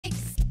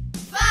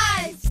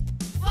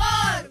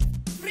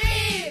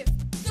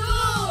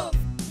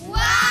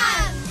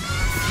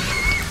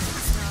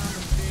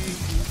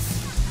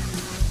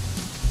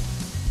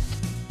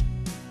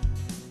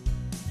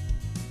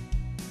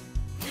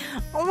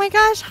my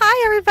gosh.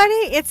 Hi,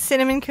 everybody. It's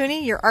Cinnamon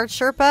Cooney, your art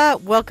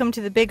Sherpa. Welcome to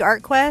the Big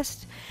Art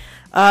Quest.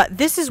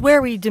 This is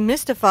where we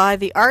demystify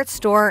the art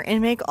store and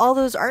make all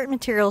those art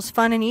materials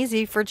fun and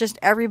easy for just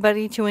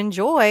everybody to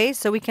enjoy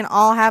so we can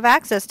all have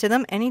access to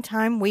them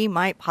anytime we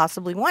might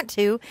possibly want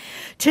to.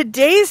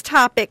 Today's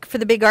topic for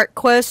the Big Art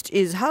Quest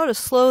is how to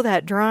slow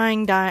that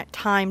drying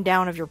time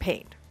down of your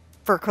paint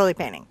for acrylic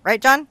painting.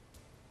 Right, John?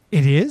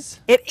 It is?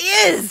 It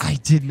is! I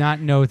did not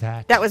know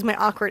that. That was my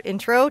awkward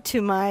intro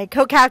to my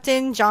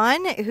co-captain,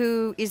 John,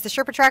 who is the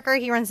Sherpa tracker.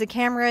 He runs the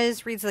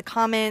cameras, reads the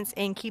comments,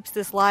 and keeps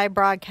this live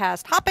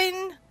broadcast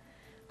hopping,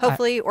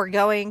 hopefully, or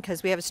going,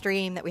 because we have a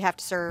stream that we have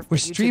to serve. We're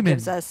that YouTube streaming.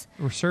 gives us.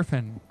 We're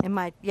surfing. And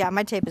my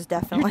tape is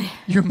definitely...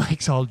 Your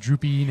mic's all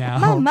droopy now.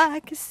 My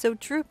mic is so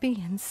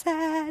droopy and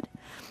sad.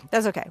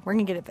 That's okay. We're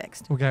going to get it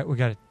fixed. We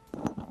got it.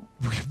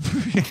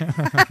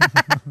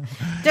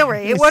 Don't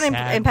worry, it won't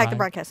Sad impact the vibe.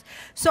 broadcast.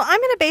 So I'm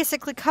going to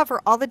basically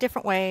cover all the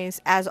different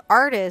ways as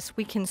artists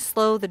we can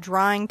slow the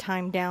drying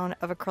time down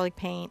of acrylic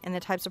paint and the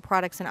types of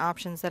products and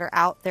options that are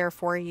out there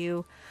for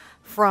you,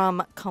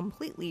 from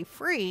completely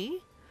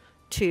free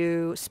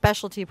to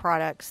specialty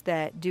products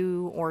that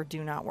do or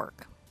do not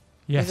work.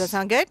 Yes. Does that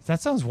sound good?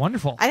 That sounds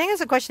wonderful. I think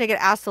that's a question I get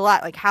asked a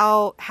lot, like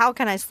how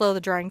can I slow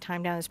the drying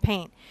time down of this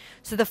paint?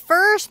 So the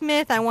first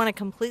myth I want to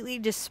completely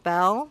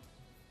dispel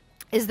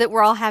is that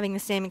we're all having the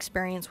same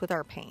experience with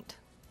our paint.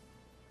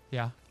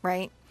 Yeah.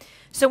 Right?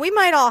 So we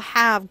might all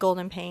have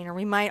Golden Paint, or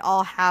we might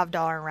all have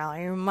Dollar &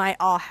 Rally, or we might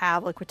all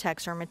have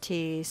Liquitex or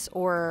Matisse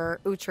or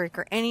Utrecht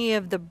or any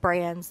of the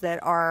brands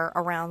that are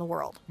around the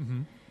world.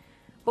 Mm-hmm.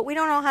 But we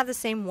don't all have the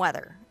same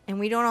weather, and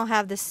we don't all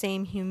have the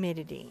same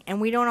humidity, and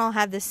we don't all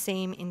have the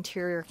same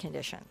interior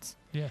conditions.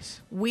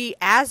 Yes. We,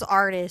 as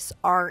artists,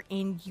 are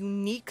in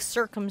unique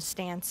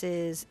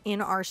circumstances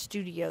in our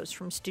studios,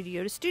 from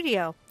studio to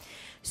studio.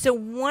 So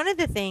one of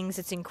the things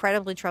that's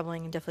incredibly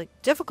troubling and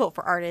difficult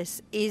for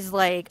artists is,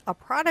 like, a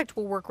product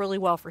will work really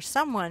well for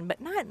someone, but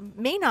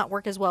may not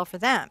work as well for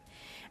them.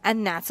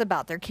 And that's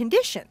about their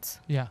conditions.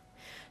 Yeah.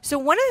 So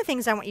one of the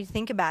things I want you to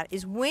think about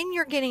is when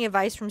you're getting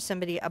advice from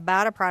somebody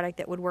about a product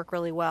that would work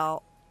really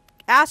well,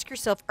 ask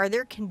yourself, are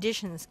their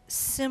conditions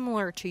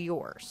similar to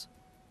yours?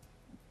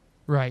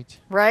 Right.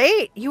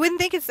 Right? You wouldn't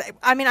think it's...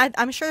 I mean,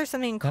 I'm sure there's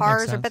something in That makes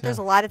cars, sense, or bet there's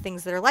yeah. a lot of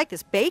things that are like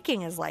this.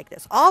 Baking is like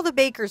this. All the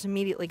bakers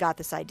immediately got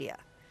this idea.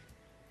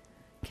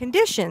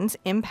 Conditions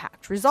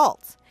impact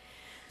results.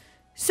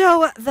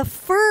 So the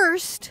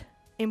first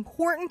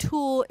important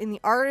tool in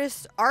the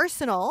artist's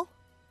arsenal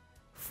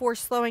for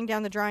slowing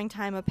down the drying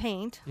time of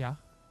paint... Yeah.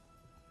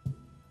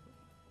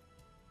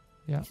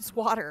 Yeah. It's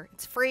water.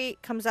 It's free.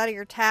 It comes out of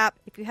your tap.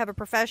 If you have a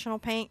professional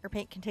paint, your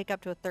paint can take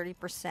up to a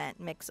 30%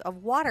 mix of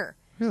water.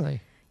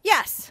 Really?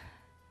 Yes.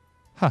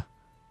 Huh.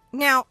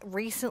 Now,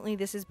 recently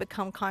this has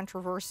become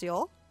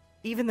controversial,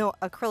 even though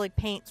acrylic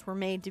paints were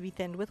made to be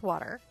thinned with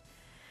water.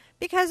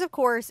 Because, of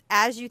course,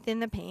 as you thin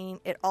the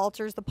paint, it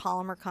alters the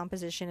polymer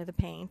composition of the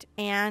paint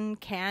and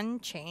can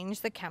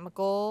change the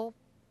chemical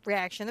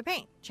reaction of the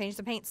paint, change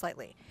the paint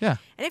slightly. Yeah.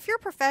 And if you're a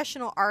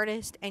professional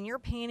artist and you're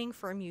painting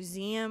for a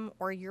museum,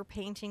 or you're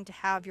painting to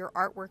have your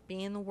artwork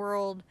be in the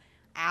world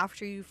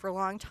after you for a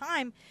long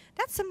time,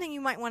 that's something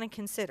you might want to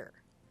consider.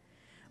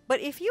 But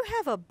if you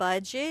have a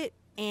budget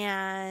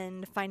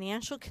and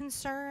financial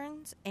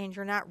concerns and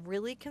you're not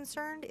really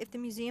concerned if the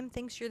museum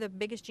thinks you're the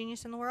biggest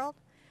genius in the world,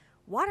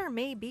 water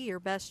may be your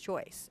best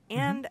choice.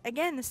 And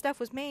again, the stuff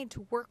was made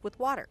to work with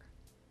water.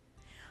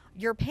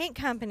 Your paint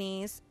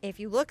companies, if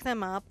you look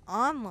them up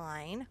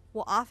online,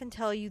 will often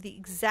tell you the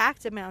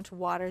exact amount of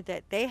water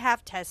that they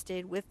have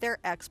tested with their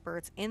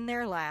experts in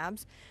their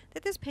labs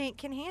that this paint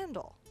can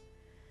handle.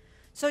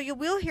 So you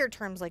will hear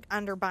terms like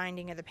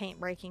underbinding of the paint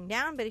breaking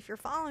down, but if you're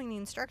following the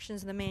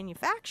instructions of the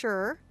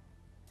manufacturer,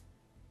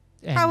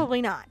 probably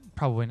not.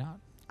 Probably not.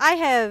 I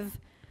have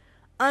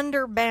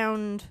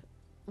underbound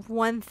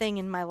one thing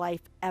in my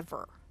life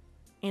ever,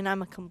 and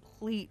I'm a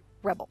complete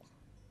rebel.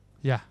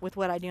 Yeah. With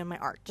what I do in my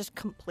art. Just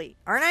complete.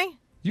 Aren't I?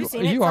 You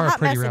seen it? you It's are a hot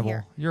pretty mess in rebel.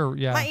 here. You're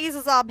yeah. My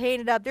easel's all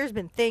painted up. There's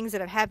been things that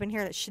have happened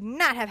here that should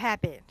not have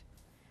happened.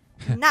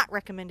 Not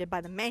recommended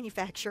by the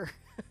manufacturer.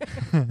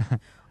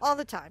 All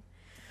the time.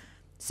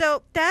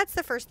 So that's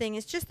the first thing.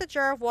 It's just the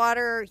jar of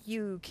water.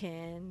 You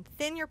can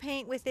thin your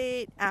paint with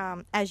it.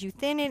 As you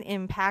thin it, it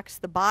impacts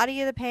the body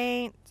of the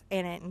paint,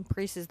 and it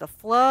increases the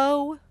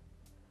flow.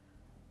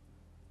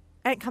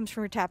 And it comes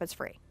from your tap. It's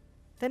free.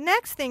 The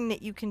next thing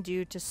that you can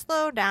do to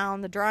slow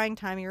down the drying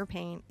time of your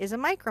paint is a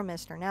micro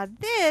mister. Now,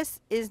 this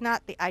is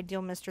not the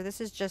ideal mister.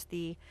 This is just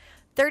the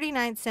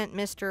 39-cent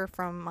mister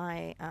from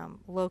my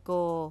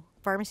local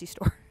pharmacy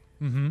store.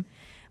 Mm-hmm.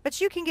 But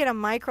you can get a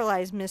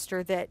microlized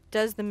mister that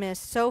does the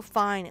mist so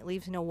fine it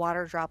leaves no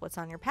water droplets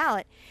on your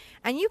palette.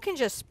 And you can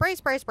just spray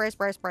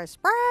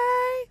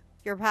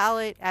your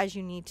palette as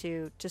you need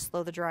to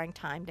slow the drying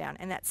time down.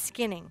 And that's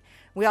skinning.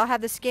 We all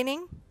have the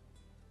skinning.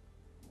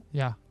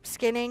 Yeah.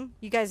 Skinning.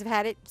 You guys have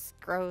had it. It's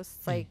gross.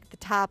 It's like the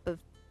top of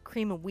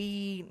cream of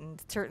wheat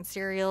and certain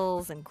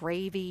cereals and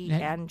gravy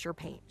and your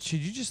paint. Should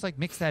you just like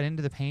mix that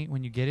into the paint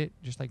when you get it?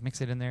 Just like mix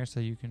it in there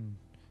so you can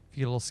If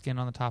you get a little skin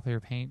on the top of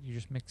your paint, you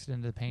just mix it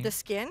into the paint. The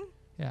skin?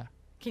 Yeah.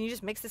 Can you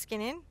just mix the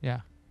skin in?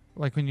 Yeah.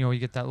 Like when you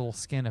get that little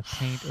skin of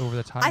paint over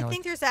the top. I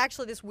think there's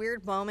actually this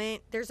weird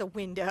moment. There's a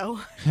window,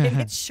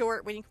 and it's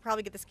short when you can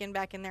probably get the skin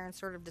back in there and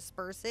sort of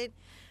disperse it.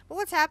 But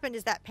what's happened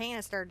is that paint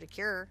has started to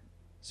cure.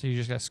 So you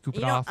just got to scoop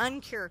it You off.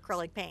 don't uncure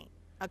acrylic paint.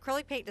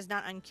 Acrylic paint does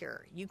not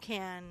uncure. You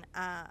can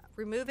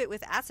remove it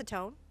with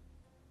acetone.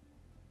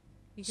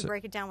 You can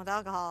break it down with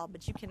alcohol,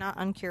 but you cannot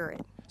uncure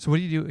it. So what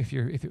do you do if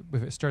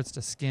it starts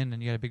to skin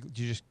and you got a big?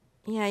 Do you just?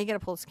 Yeah, you got to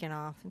pull the skin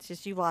off. It's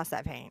just you've lost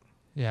that paint.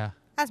 Yeah.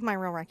 That's my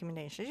real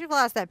recommendation. You've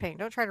lost that paint.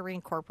 Don't try to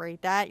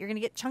reincorporate that. You're going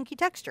to get chunky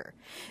texture.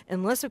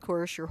 Unless, of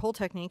course, your whole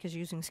technique is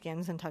using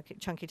skins and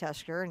chunky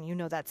texture, and you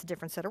know that's a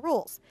different set of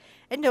rules.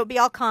 And don't be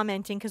all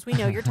commenting because we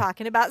know you're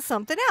talking about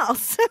something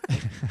else.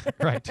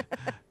 Right.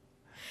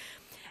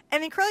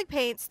 And the acrylic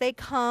paints, they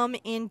come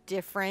in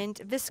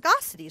different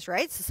viscosities,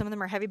 right? So some of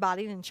them are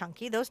heavy-bodied and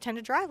chunky. Those tend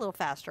to dry a little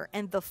faster.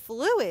 And the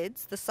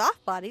fluids, the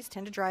soft bodies,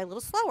 tend to dry a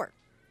little slower.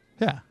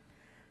 Yeah.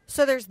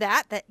 So there's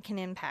that can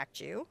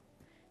impact you.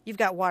 You've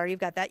got water, you've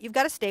got that. You've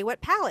got a stay wet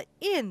palette.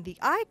 In the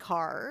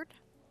iCard,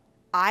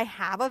 I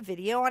have a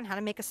video on how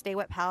to make a stay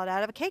wet palette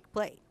out of a cake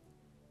plate.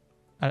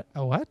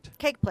 A what?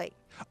 Cake plate.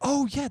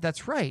 Oh yeah,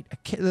 that's right.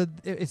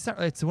 It's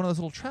one of those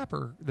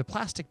little the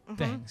plastic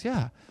things.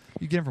 Yeah,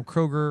 you get them from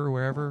Kroger or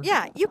wherever.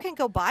 Yeah, you can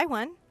go buy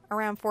one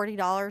around $40,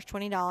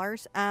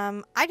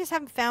 $20. I just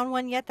haven't found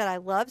one yet that I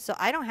love, so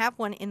I don't have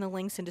one in the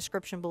links and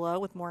description below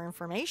with more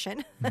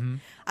information. I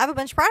have a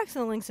bunch of products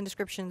in the links and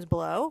descriptions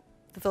below,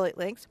 the affiliate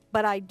links,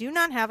 but I do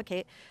not have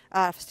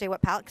a stay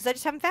wet palette because I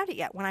just haven't found it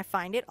yet. When I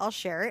find it, I'll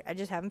share it. I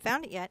just haven't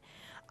found it yet.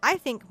 I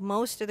think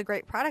most of the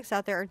great products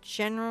out there are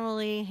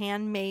generally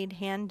handmade,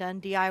 hand-done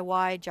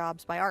DIY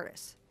jobs by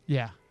artists.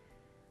 Yeah.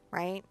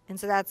 Right? And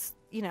so that's,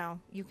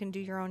 you can do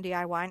your own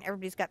DIY, and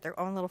everybody's got their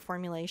own little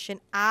formulation.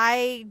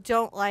 I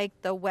don't like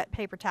the wet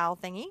paper towel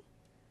thingy.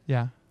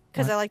 Yeah.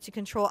 Because I like to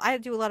control. I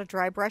do a lot of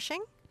dry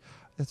brushing.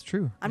 That's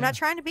true. I'm not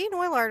trying to be an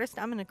oil artist.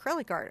 I'm an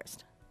acrylic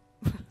artist.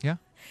 Yeah.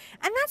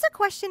 And that's a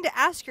question to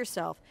ask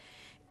yourself.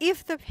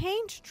 If the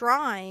paint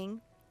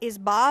drying is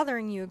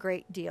bothering you a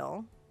great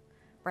deal,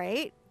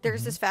 right?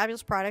 There's this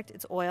fabulous product.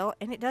 It's oil,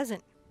 and it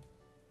doesn't.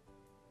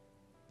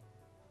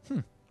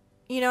 You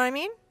know what I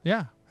mean?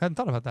 Yeah. I hadn't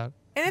thought about that.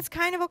 And it's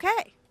kind of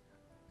okay.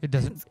 It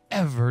doesn't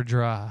ever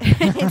dry.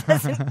 It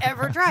doesn't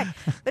ever dry.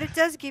 But it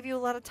does give you a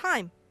lot of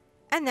time.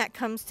 And that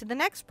comes to the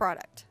next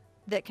product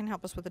that can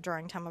help us with the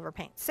drying time of our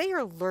paint. Say you're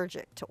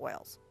allergic to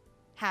oils.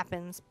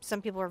 Happens.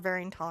 Some people are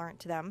very intolerant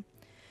to them.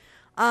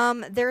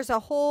 There's a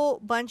whole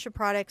bunch of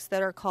products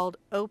that are called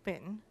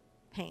open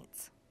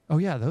paints. Oh,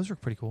 yeah. Those are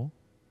pretty cool.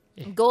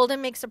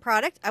 Golden makes a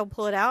product. I'll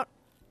pull it out.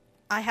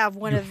 I have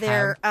one of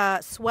their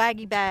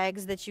swaggy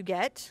bags that you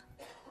get.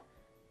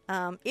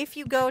 If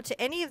you go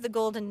to any of the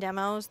Golden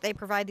demos, they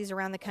provide these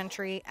around the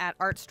country at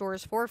art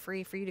stores for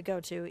free for you to go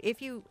to.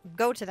 If you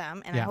go to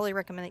them, and I highly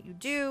recommend that you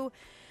do,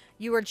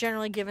 you are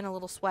generally given a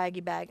little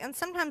swaggy bag and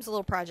sometimes a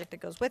little project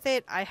that goes with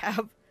it. I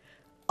have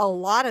a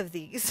lot of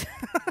these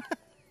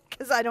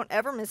because I don't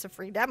ever miss a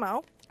free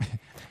demo.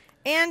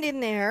 And in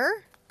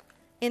there,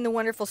 in the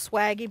wonderful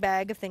swaggy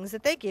bag of things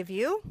that they give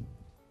you,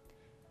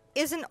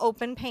 is an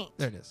open paint.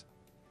 There it is.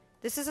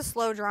 This is a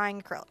slow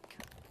drying acrylic.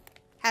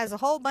 Has a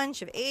whole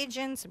bunch of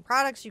agents and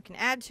products you can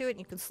add to it, and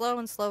you can slow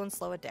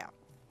it down.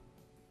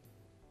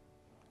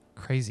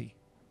 Crazy.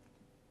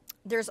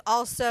 There's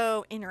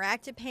also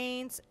interactive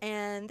paints,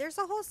 and there's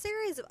a whole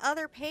series of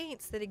other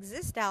paints that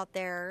exist out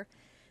there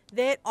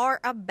that are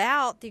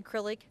about the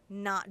acrylic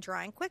not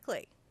drying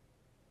quickly.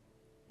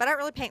 But I don't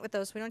really paint with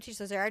those. We don't teach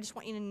those there. I just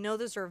want you to know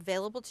those are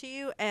available to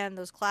you, and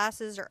those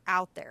classes are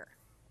out there.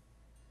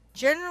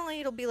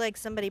 Generally, it'll be like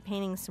somebody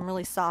painting some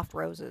really soft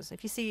roses.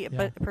 If you see a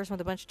person with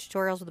a bunch of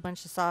tutorials with a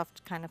bunch of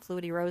soft, kind of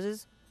fluidy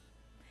roses,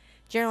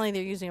 generally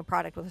they're using a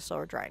product with a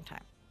slower drying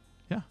time.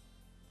 Yeah.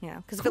 Yeah,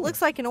 because if it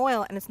looks like an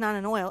oil and it's not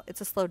an oil,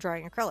 it's a slow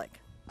drying acrylic.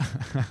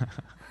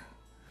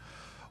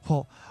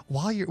 Well,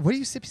 what are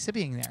you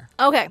sipping there?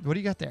 Okay. What do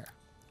you got there?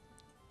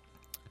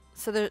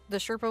 So the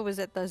Sherpa was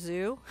at the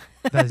zoo.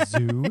 The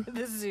zoo?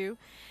 The zoo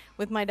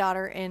with my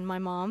daughter and my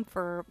mom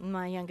for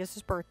my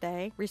youngest's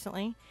birthday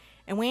recently.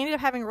 And we ended up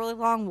having a really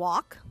long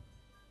walk.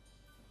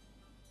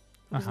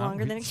 It was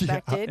longer than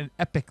expected. An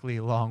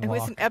epically long walk. It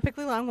was an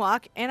epically long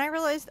walk. And I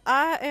realized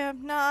I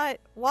am not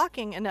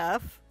walking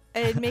enough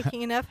and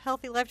making enough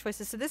healthy life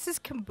choices. So this is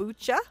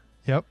kombucha.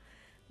 Yep.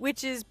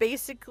 Which is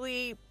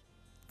basically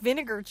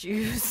vinegar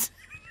juice.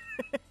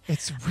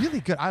 It's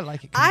really good. I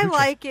like it. I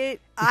like it.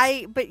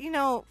 But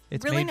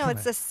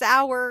it's a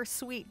sour,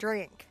 sweet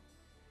drink.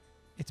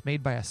 It's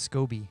made by a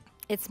SCOBY.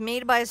 It's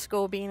made by a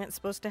SCOBY, and it's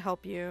supposed to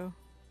help you.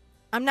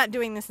 I'm not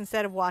doing this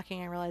instead of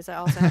walking. I realize I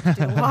also have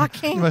to do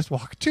walking. You must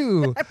walk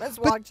too. I must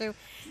walk too.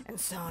 And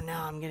so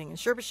now I'm getting in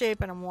Sherpa shape,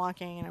 and I'm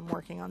walking, and I'm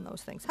working on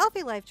those things.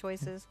 Healthy life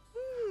choices.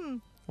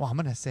 Well, I'm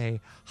going to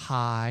say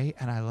hi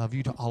and I love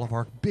you to all of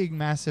our big,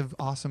 massive,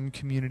 awesome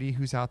community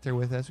who's out there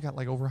with us. We got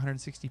like over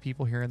 160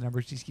 people here, and the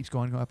number just keeps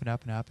going up and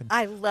up and up. And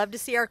I love to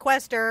see our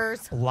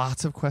questers.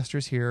 lots of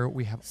questers here.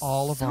 We have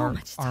all of So our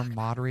much to talk about.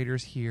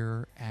 moderators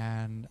here,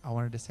 and I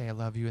wanted to say I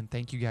love you and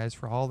thank you guys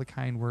for all the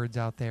kind words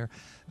out there.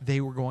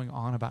 They were going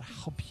on about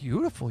how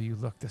beautiful you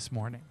look this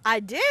morning. I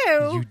do.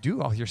 You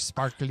do, all your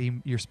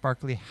sparkly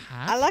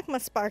hat. I like my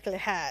sparkly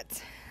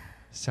hat.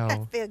 So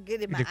I feel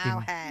good in my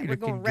owl hat. We're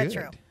going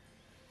retro. Good.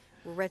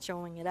 We're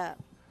retroing it up.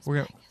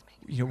 We're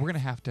gonna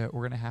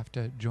have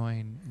to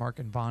join Mark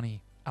and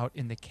Bonnie out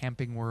in the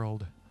camping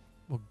world.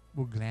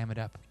 We'll glam it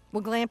up.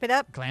 We'll glamp it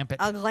up. Glamp it.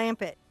 I'll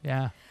glamp it.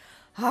 Yeah.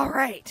 All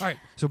right. All right.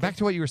 So back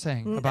to what you were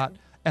saying about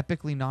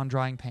epically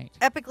non-drying paint.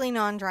 Epically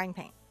non-drying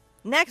paint.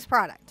 Next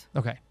product.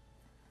 Okay.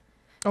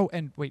 Oh,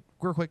 and wait,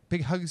 real quick.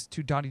 Big hugs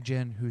to Dottie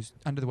Jen, who's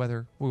under the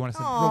weather. We want to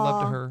send real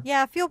love to her.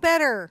 Yeah, feel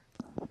better.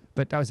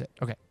 But that was it.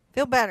 Okay.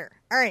 Feel better.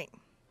 All right.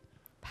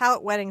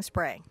 Palette wetting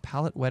spray.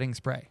 Palette wetting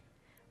spray.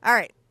 All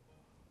right.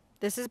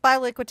 This is by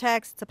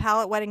Liquitex. It's a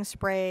palette wetting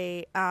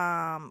spray.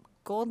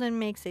 Golden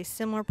makes a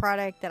similar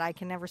product that I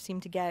can never seem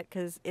to get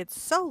because it's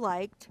so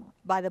liked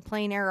by the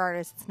plein air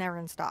artists. It's never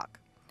in stock.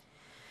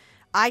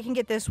 I can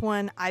get this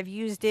one. I've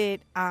used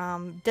it.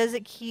 Does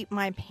it keep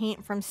my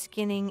paint from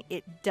skinning?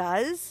 It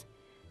does.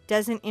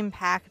 Doesn't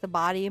impact the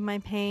body of my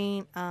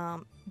paint.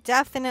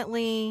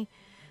 Definitely.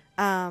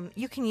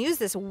 You can use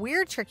this. A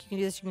weird trick you can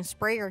do is you can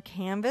spray your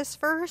canvas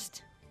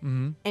first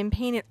and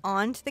paint it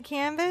onto the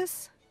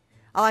canvas.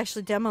 I'll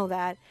actually demo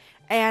that.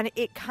 And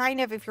it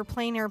kind of, if you're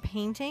plein air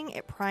painting,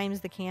 it primes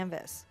the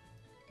canvas.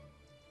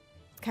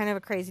 It's kind of a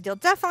crazy deal.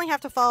 Definitely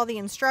have to follow the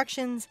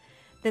instructions.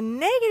 The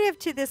negative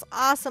to this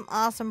awesome,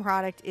 awesome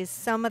product is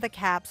some of the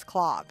caps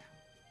clog.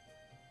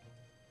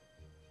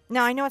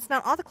 Now, I know it's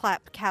not all the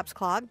caps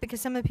clog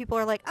because some of the people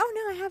are like, oh,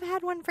 no, I have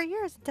had one for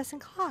years. It doesn't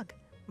clog.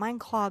 Mine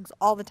clogs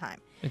all the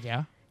time.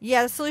 Yeah.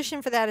 Yeah, the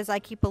solution for that is I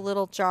keep a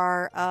little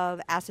jar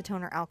of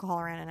acetone or alcohol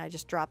around and I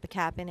just drop the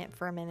cap in it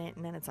for a minute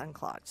and then it's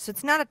unclogged. So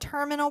it's not a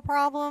terminal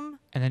problem.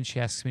 And then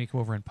she asks me to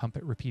come over and pump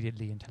it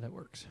repeatedly until it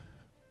works.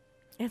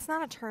 It's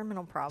not a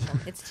terminal problem.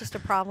 It's just a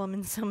problem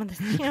in some of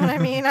the, you know what I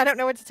mean? I don't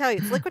know what to tell you.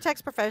 It's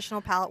Liquitex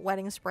Professional Palette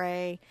Wetting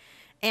Spray.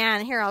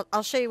 And here,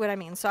 I'll show you what I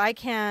mean. So I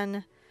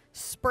can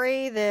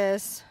spray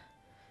this,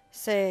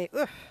 say,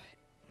 ugh.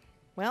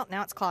 Well,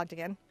 now it's clogged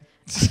again.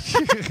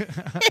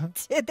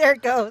 There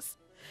it goes.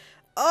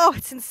 Oh,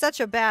 it's in such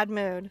a bad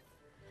mood.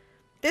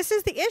 This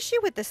is the issue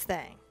with this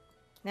thing.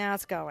 Now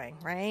it's going,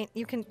 right?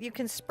 You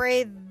can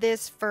spray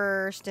this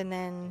first and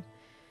then,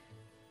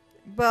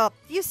 well,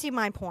 you see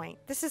my point.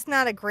 This is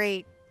not a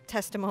great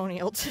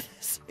testimonial to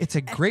this. It's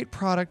a great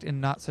product and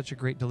not such a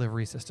great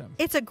delivery system.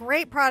 It's a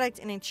great product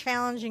and a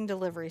challenging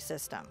delivery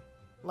system.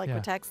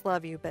 Liquitex,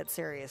 love you, but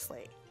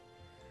seriously.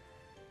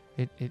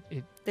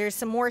 There's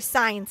some more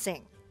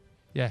sciencing.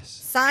 Yes.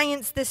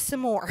 Science this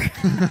some more.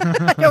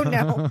 I don't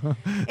know.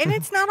 And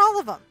it's not all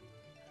of them.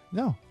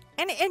 No.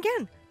 And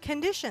again,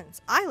 conditions.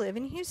 I live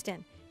in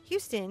Houston.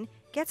 Houston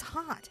gets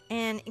hot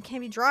and it can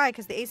be dry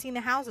because the AC in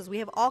the houses. We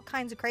have all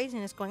kinds of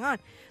craziness going on.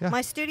 Yeah.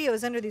 My studio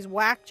is under these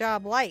whack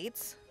job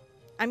lights.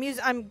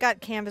 I'm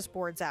got canvas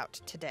boards out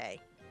today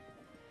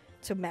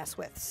to mess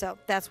with. So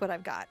that's what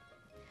I've got.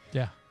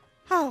 Yeah.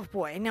 Oh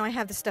boy, now I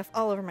have this stuff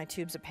all over my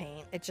tubes of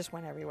paint. It just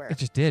went everywhere. It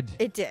just did.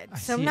 It did.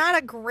 So not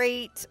a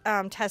great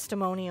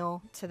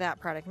testimonial to that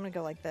product. I'm going to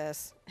go like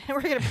this. And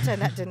we're going to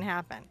pretend that didn't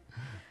happen.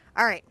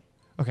 All right.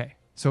 Okay.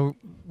 So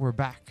we're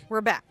back.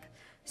 We're back.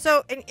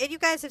 So and you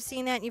guys have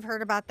seen that and you've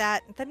heard about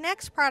that. The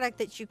next product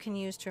that you can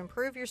use to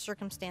improve your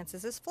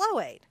circumstances is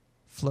Flow-Aid.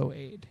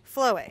 Flow-Aid.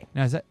 Flow-Aid.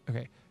 Now, is that,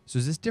 okay. So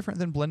is this different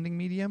than blending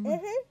medium?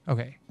 Mm-hmm.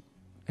 Okay.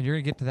 And you're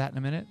going to get to that in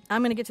a minute?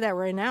 I'm going to get to that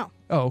right now.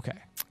 Oh, okay.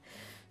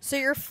 So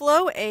your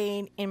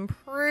Flow-Aid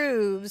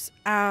improves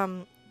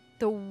the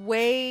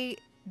way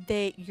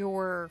that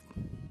your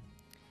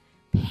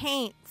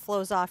paint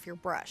flows off your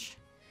brush.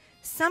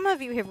 Some of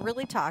you have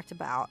really talked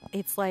about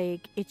it's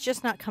like it's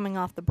just not coming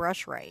off the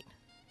brush right.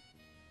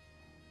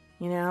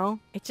 You know?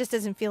 It just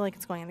doesn't feel like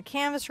it's going on the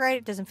canvas right.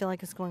 It doesn't feel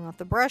like it's going off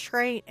the brush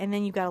right. And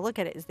then you've got to look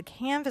at it. Is the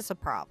canvas a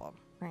problem?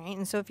 Right?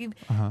 And so if you've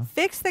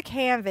fixed the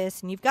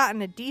canvas and you've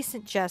gotten a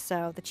decent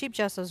gesso, the cheap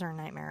gessos are a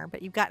nightmare,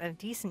 but you've gotten a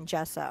decent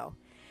gesso,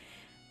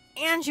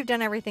 and you've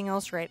done everything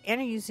else right,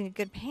 and you're using a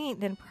good paint,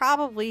 then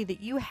probably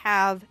that you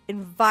have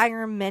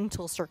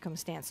environmental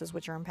circumstances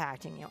which are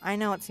impacting you. I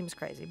know it seems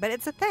crazy, but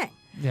it's a thing.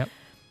 Yep.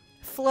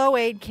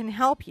 Flow-Aid can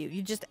help you.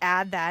 You just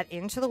add that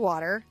into the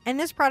water. And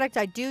this product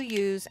I do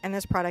use, and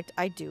this product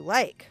I do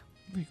like.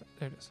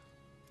 There it is.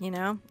 You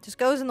know, just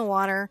goes in the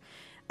water.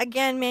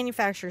 Again,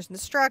 manufacturer's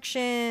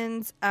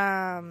instructions.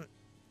 Okay,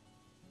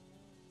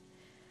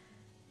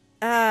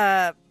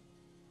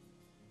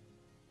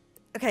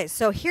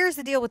 so here's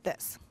the deal with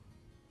this.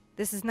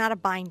 This is not a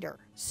binder,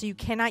 so you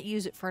cannot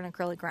use it for an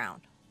acrylic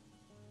ground.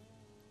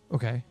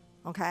 Okay.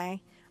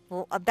 Okay?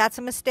 Well, that's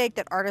a mistake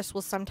that artists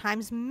will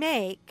sometimes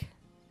make.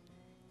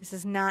 This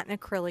is not an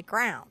acrylic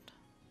ground.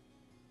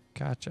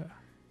 Gotcha.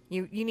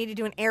 You need to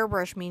do an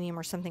airbrush medium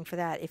or something for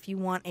that if you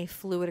want a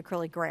fluid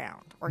acrylic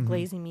ground or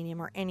glazing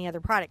medium or any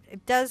other product.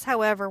 It does,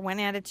 however, when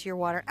added to your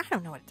water, I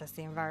don't know what it does to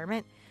the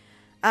environment.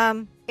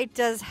 It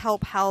does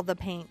help how the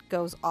paint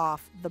goes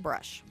off the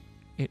brush.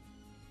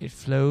 It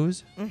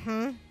flows.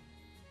 Mm-hmm.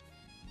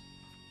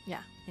 Yeah,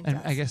 it And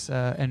does. I guess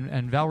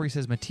and Valerie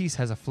says Matisse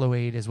has a flow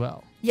aid as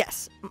well.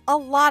 Yes, a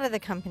lot of the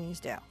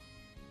companies do.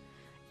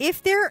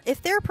 If they're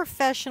a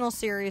professional,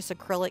 serious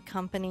acrylic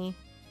company,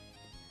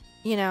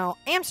 you know,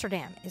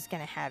 Amsterdam is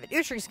going to have it.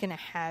 Utrie's going to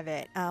have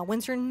it.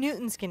 Winsor &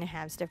 Newton's going to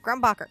have stuff.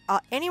 Grumbacher.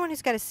 Anyone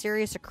who's got a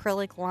serious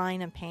acrylic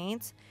line of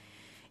paints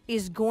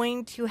is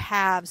going to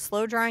have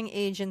slow drying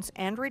agents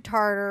and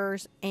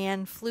retarders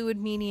and fluid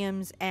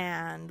mediums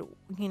and,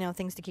 you know,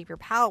 things to keep your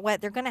palette wet.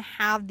 They're going to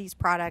have these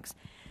products.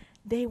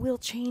 They will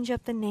change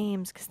up the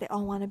names because they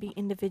all want to be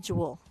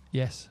individual.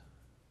 Yes.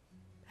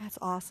 That's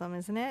awesome,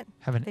 isn't it?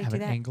 Have an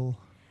angle.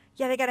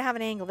 Yeah, they got to have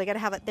an angle. They got to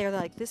have it there.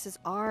 They're like, this is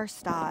our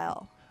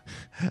style.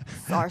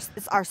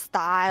 It's our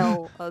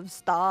style of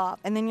stuff.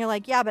 And then you're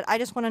like, yeah, but I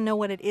just want to know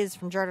what it is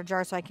from jar to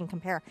jar so I can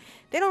compare.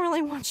 They don't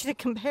really want you to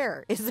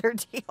compare, is their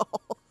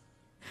deal.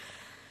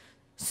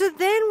 So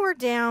then we're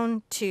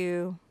down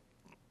to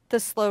the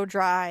slow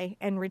dry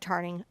and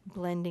retarding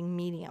blending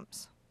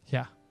mediums.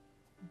 Yeah.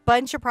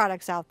 Bunch of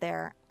products out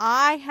there.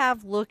 I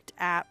have looked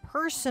at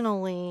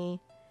personally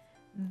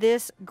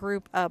this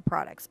group of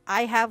products.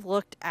 I have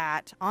looked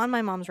at, on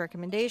my mom's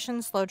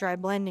recommendation, slow dry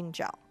blending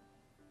gel.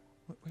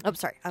 Oh,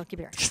 sorry. I'll keep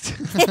it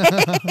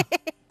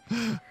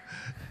here.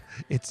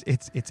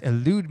 It's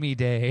elude me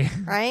day.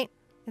 Right?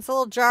 It's a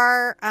little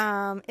jar.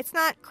 It's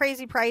not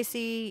crazy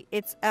pricey.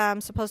 It's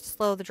supposed to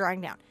slow the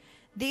drying down.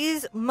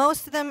 These,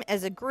 most of them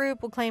as a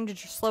group will claim to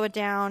slow it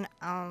down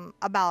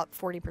about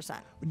 40%.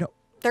 No.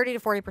 30 to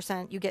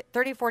 40%. You get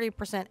 30 to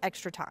 40%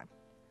 extra time.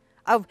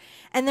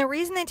 And the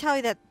reason they tell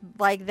you that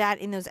like that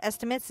in those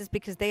estimates is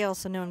because they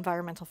also know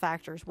environmental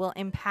factors will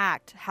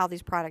impact how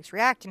these products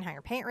react and how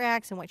your paint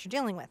reacts and what you're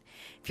dealing with.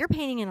 If you're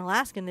painting in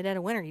Alaska in the dead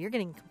of winter, you're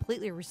getting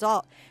completely a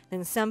result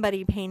than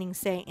somebody painting,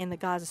 say, in the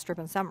Gaza Strip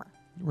in summer.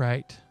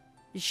 Right.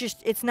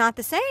 It's not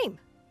the same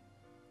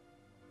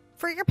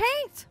for your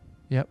paint.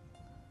 Yep.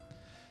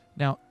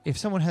 Now, if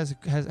someone has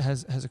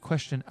a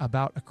question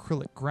about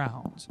acrylic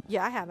grounds,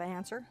 Yeah, I have an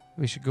answer.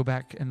 we should go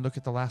back and look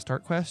at the last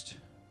art quest.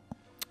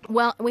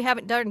 Well, we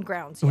haven't done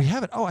grounds yet. We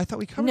haven't. Oh, I thought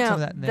we covered some of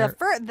that in there.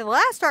 The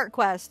last art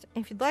quest,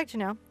 if you'd like to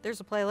know, there's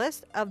a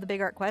playlist of the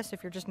big art quest.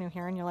 If you're just new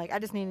here and you're like, I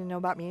just need to know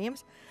about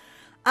mediums.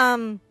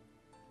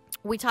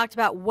 We talked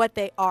about what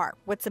they are,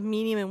 what's a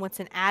medium and what's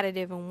an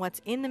additive and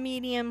what's in the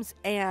mediums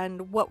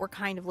and what we're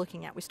kind of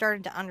looking at. We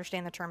started to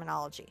understand the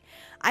terminology.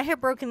 I have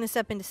broken this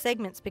up into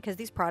segments because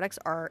these products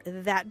are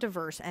that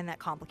diverse and that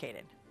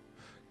complicated.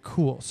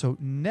 Cool. So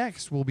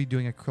next we'll be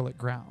doing acrylic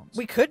grounds.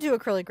 We could do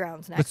acrylic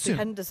grounds next. soon. We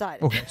hadn't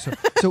decided. Okay.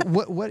 So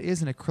what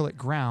is an acrylic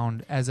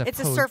ground as a It's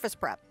a surface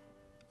prep.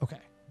 Okay.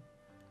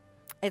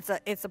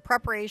 It's a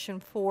preparation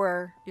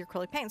for your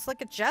acrylic paints.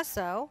 Like a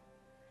gesso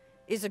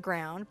is a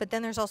ground, but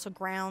then there's also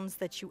grounds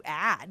that you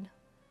add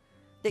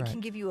that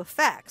can give you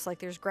effects. Like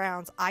there's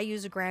grounds. I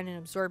use a ground, an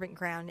absorbent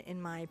ground in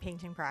my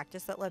painting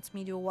practice that lets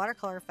me do a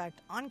watercolor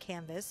effect on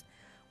canvas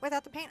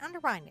without the paint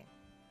underbinding.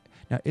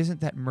 Now,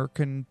 isn't that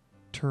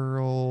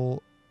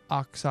mercantile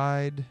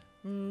oxide?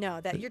 No,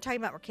 that you're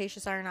talking about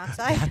mercacious iron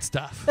oxide. That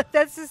stuff.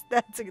 that's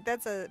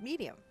a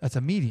medium. That's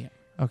a medium.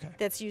 Okay.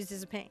 That's used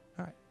as a paint.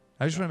 All right.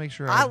 I just want to make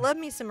sure. I love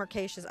me some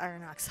mercacious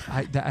iron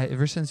oxide.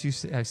 Ever since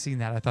I've seen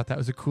that, I thought that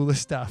was the coolest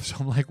stuff. So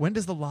I'm like, when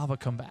does the lava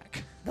come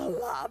back? The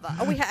lava.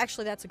 Oh,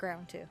 actually, that's a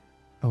ground too.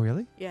 Oh,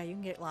 really? Yeah, you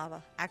can get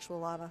lava,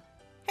 actual lava.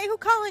 Hey, who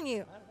calling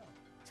you?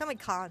 Somebody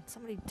calling.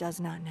 Somebody does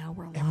not know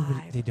we're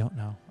live. They don't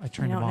know. I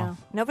turned They them don't off.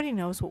 know. Nobody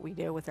knows what we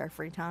do with our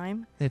free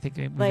time. They think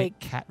we Like- make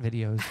cat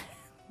videos.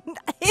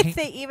 If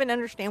they even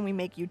understand we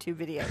make YouTube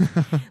videos.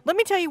 Let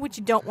me tell you what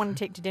you don't want to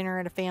take to dinner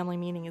at a family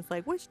meeting. It's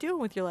like, what you doing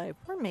with your life?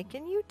 We're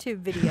making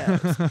YouTube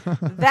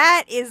videos.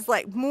 That is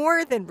like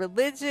more than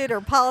religion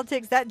or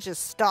politics. That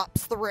just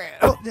stops through.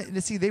 Oh,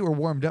 see, they were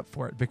warmed up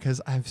for it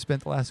because I've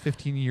spent the last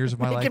 15 years of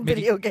my life making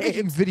video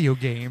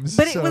games.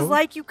 But it was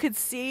like you could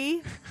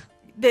see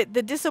that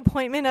the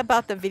disappointment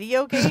about the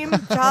video game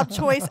job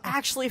choice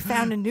actually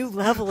found a new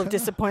level of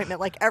disappointment.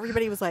 Like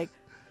everybody was like,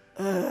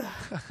 ugh.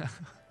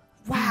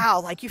 Wow,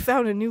 like you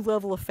found a new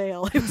level of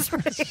fail. It was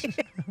really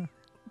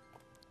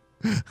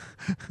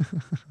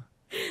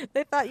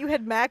They thought you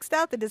had maxed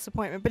out the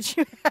disappointment, but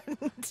you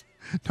hadn't.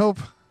 Nope.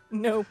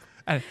 Nope.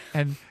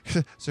 And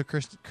so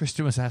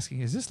Kristen was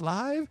asking, is this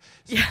live?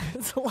 Yeah,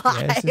 it's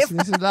live. Yes,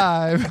 this is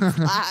live. It's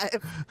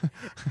live.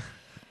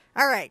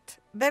 All right.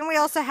 Then we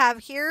also have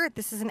here,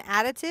 this is an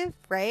additive,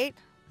 right?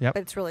 Yep.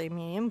 But it's really a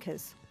medium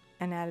because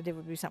an additive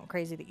would be something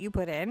crazy that you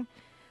put in.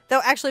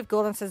 Though actually, if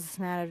Golden says it's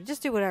an additive,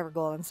 just do whatever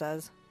Golden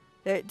says.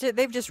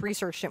 They've just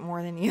researched it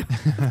more than you.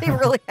 They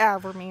really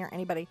have, or me or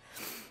anybody.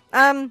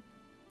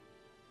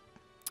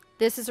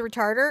 This is a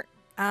retarder.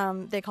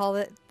 They call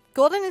it...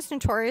 Golden is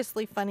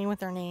notoriously funny with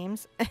their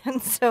names,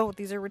 and so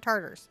these are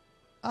retarders.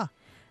 Ah.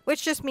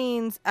 which just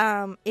means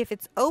if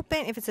it's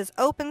open, if it says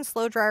open,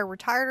 slow dry, or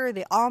retarder,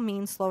 they all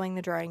mean slowing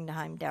the drying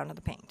time down to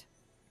the paint.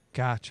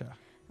 Gotcha.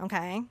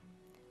 Okay.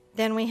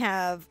 Then we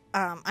have,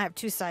 I have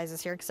 2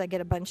 sizes here because I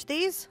get a bunch of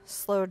these.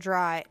 Slow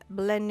dry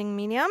blending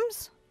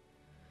mediums.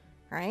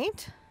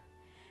 Right?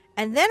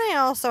 And then I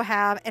also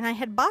have, and I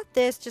had bought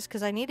this just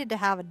because I needed to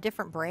have a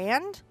different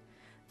brand.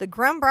 The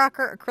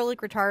Grumbracher acrylic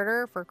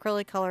retarder for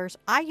acrylic colors.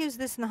 I use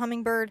this in the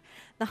Hummingbird.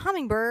 The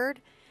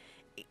Hummingbird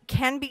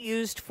can be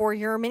used for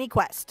your mini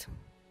quest,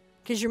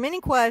 because your mini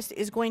quest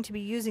is going to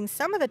be using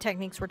some of the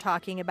techniques we're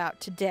talking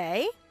about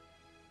today.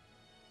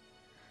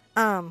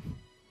 They're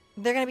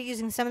going to be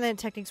using some of the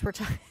techniques we're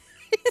talking.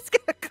 It's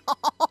going to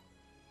call.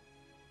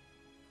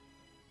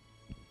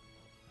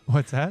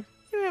 What's that?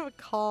 You have a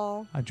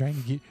call. I'm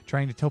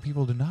trying to tell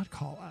people to not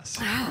call us.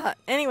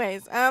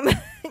 Anyways,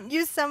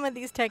 use some of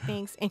these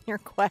techniques in your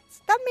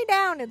quest. Thumb me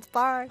down. It's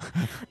fine.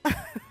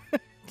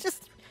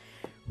 Just,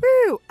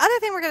 woo. Other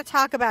thing we're going to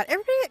talk about.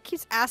 Everybody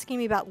keeps asking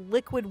me about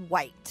liquid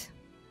white,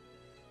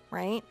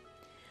 right?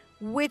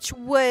 Which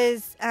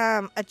was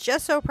a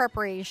gesso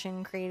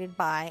preparation created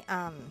by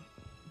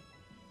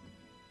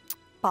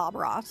Bob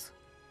Ross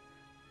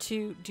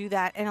to do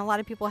that. And a lot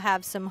of people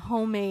have some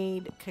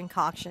homemade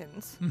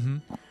concoctions. Mm-hmm.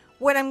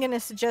 What I'm going to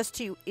suggest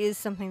to you is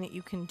something that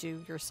you can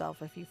do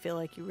yourself if you feel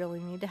like you really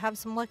need to have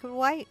some liquid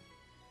white.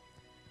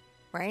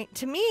 Right?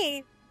 To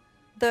me,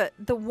 the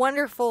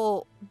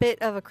wonderful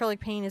bit of acrylic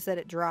paint is that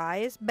it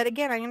dries. But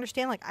again, I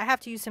understand, like, I have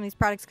to use some of these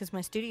products because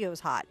my studio is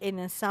hot. In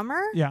the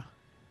summer, Yeah.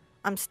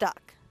 I'm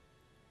stuck.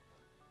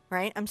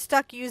 Right? I'm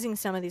stuck using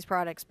some of these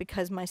products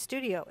because my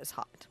studio is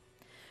hot.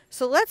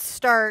 So let's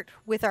start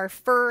with our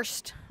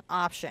first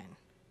option.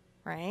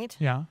 Right?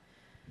 Yeah.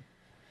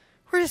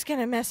 We're just going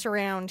to mess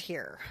around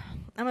here.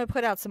 I'm going to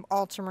put out some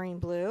ultramarine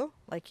blue,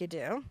 like you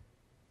do.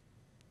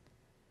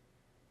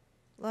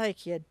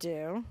 Like you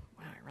do.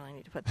 Wow, I really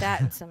need to put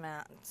that in some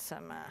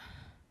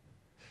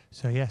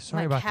So, yeah,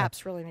 sorry my about caps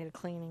that. really need a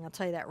cleaning. I'll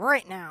tell you that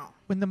right now.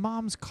 When the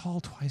moms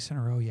call twice in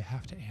a row, you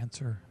have to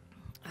answer.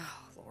 Oh,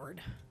 Lord.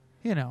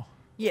 You know.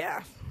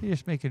 Yeah. You're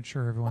just making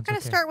sure everyone's We're going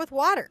okay. to start with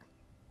water.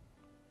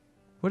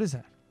 What is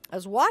that?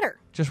 As water.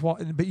 Just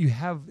but you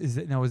have, is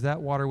that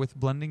water with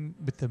blending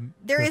with the...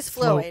 There is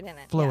flow aid in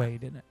it. Flow yeah.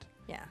 aid in it.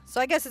 Yeah. So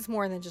I guess it's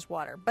more than just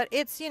water. But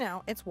it's,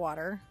 it's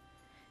water.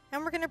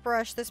 And we're going to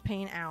brush this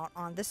paint out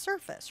on the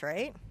surface,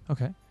 right?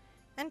 Okay.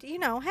 And,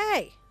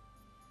 hey,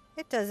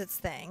 it does its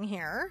thing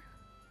here.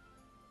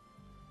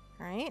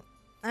 Right?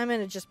 I'm going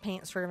to just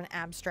paint sort of an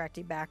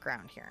abstract-y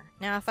background here.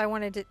 Now, if I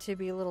wanted it to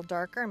be a little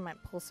darker, I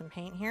might pull some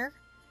paint here.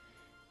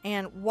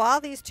 And while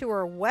these two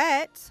are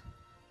wet,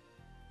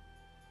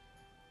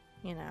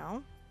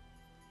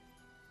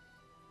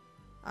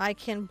 I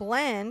can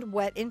blend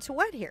wet into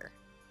wet here.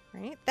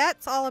 Right?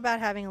 That's all about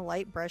having a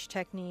light brush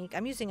technique.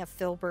 I'm using a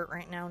Filbert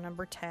right now,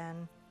 number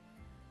 10,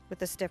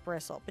 with a stiff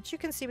bristle. But you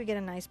can see we get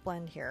a nice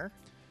blend here.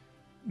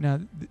 Now,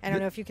 I don't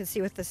know if you can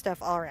see with the stuff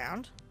all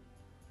around.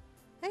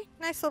 Hey,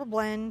 nice little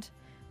blend.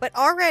 But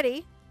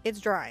already,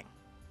 it's drying.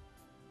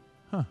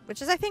 Huh.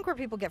 Which is, I think, where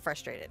people get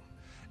frustrated.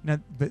 Now,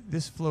 but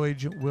this flow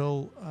agent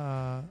will...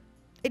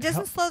 It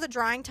doesn't slow the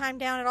drying time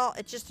down at all.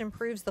 It just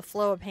improves the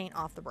flow of paint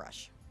off the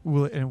brush.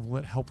 Will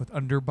it help with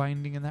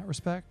underbinding in that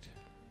respect?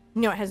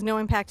 No, it has no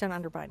impact on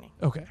underbinding.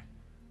 Okay.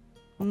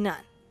 None.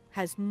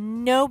 Has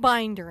no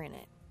binder in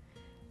it.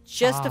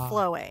 Just a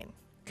flow aid.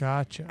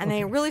 Gotcha. And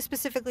they really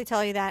specifically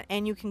tell you that.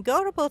 And you can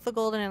go to both the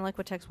Golden and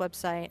Liquitex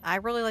website. I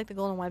really like the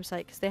Golden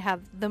website because they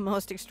have the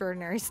most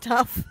extraordinary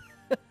stuff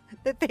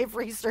that they've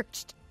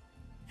researched.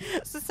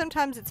 So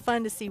sometimes it's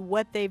fun to see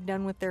what they've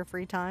done with their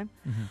free time.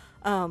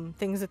 Mm-hmm.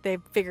 Things that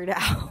they've figured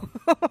out.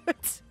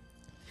 But...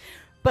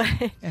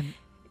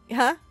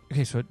 Huh?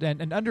 Okay, so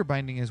and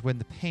underbinding is when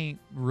the paint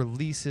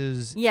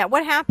releases... Yeah,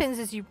 what happens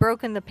is you've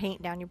broken the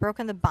paint down. You've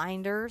broken the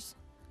binders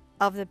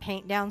of the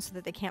paint down so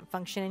that they can't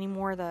function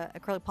anymore. The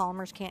acrylic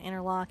polymers can't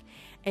interlock.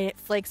 And it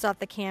flakes off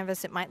the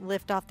canvas. It might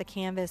lift off the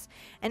canvas.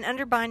 And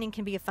underbinding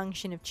can be a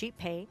function of cheap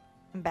paint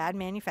and bad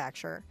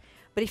manufacture.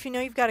 But if you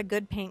know you've got a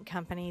good paint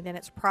company, then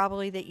it's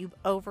probably that you've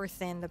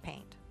over-thinned the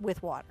paint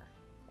with water.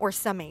 Or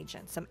some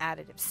agent, some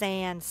additive,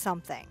 sand,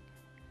 something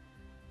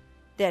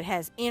that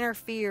has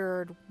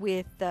interfered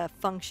with the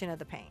function of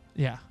the paint.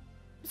 Yeah.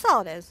 That's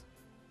all it is.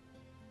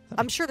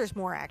 I'm sure there's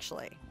more,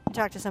 actually. You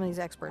talk to some of these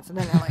experts, and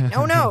then they're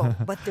like, no,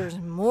 but there's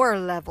more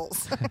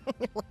levels.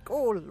 You're like,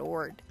 oh,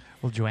 Lord.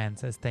 Well, Joanne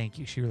says thank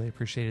you. She really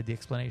appreciated the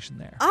explanation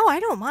there. Oh, I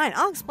don't mind.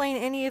 I'll explain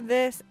any of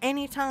this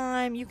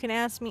anytime. You can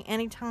ask me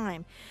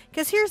anytime.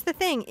 Because here's the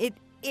thing.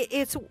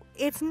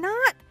 It's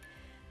not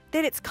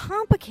that it's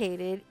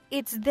complicated.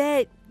 It's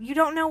that you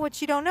don't know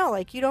what you don't know.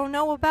 Like, you don't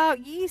know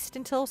about yeast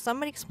until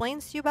somebody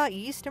explains to you about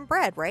yeast and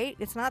bread, right?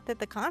 It's not that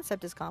the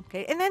concept is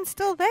complicated. And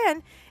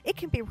then it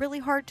can be really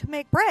hard to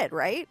make bread,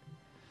 right?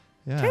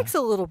 Yeah. It takes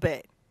a little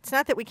bit. It's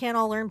not that we can't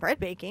all learn bread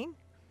baking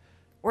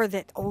or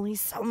that only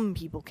some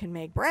people can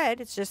make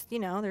bread. It's just,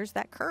 there's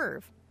that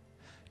curve.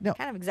 No.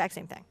 Kind of exact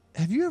same thing.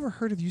 Have you ever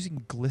heard of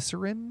using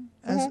glycerin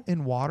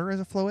in water as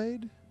a flow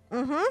aid?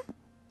 Mm-hmm.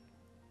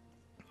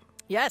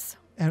 Yes.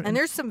 And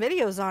there's some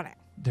videos on it.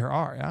 There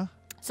are, yeah?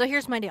 So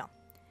here's my deal.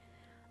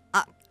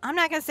 I'm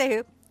not going to say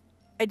who.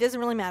 It doesn't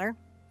really matter.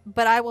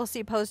 But I will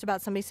see a post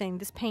about somebody saying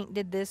this paint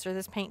did this, or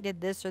this paint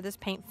did this, or this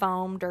paint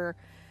foamed, or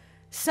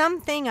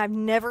something I've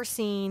never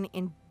seen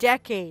in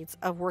decades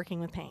of working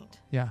with paint.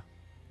 Yeah.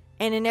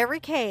 And in every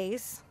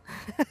case,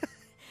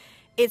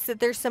 it's that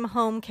there's some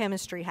home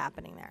chemistry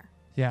happening there.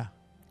 Yeah.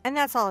 And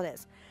that's all it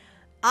is.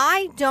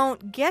 I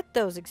don't get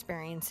those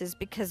experiences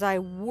because I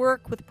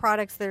work with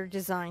products that are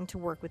designed to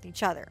work with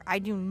each other. I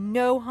do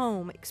no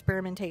home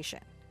experimentation.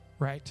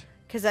 Right.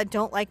 Because I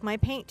don't like my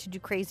paint to do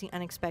crazy,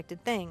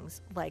 unexpected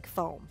things like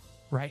foam.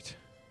 Right.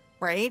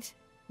 Right?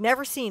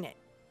 Never seen it.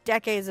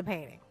 Decades of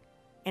painting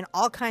in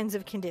all kinds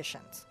of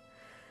conditions.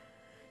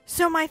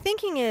 So my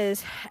thinking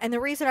is, and the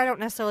reason I don't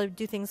necessarily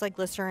do things like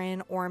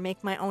glycerin or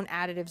make my own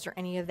additives or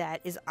any of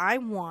that is I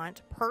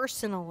want,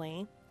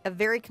 personally, a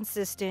very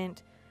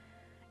consistent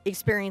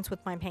experience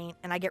with my paint.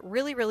 And I get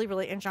really, really,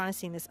 really, and John has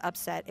seen this,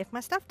 upset if my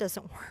stuff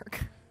doesn't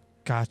work.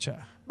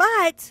 Gotcha.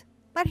 But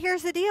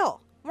here's the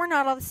deal. We're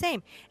not all the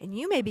same. And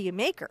you may be a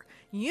maker.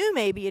 You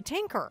may be a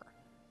tinkerer.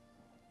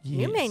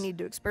 Yes. You may need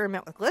to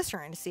experiment with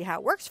glycerin to see how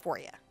it works for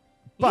you.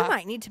 But you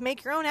might need to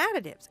make your own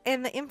additives.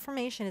 And the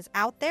information is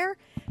out there,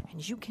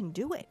 and you can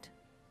do it.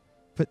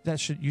 But you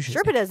should.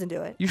 Sherpa doesn't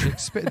do it. You should.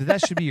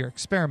 That should be your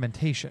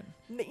experimentation.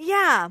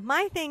 Yeah,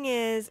 my thing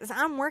is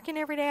I'm working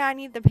every day. I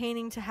need the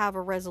painting to have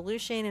a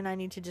resolution, and I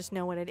need to just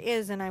know what it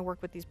is. And I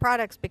work with these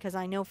products because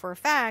I know for a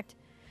fact,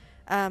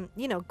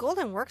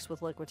 Golden works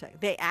with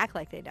Liquitex. They act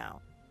like they don't.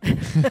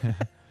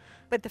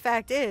 But the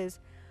fact is,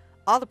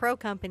 all the pro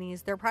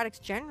companies, their products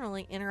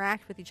generally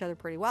interact with each other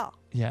pretty well.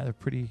 Yeah, they're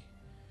pretty.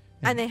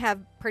 And they have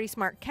pretty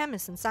smart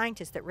chemists and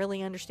scientists that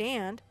really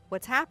understand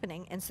what's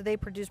happening. And so they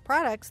produce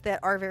products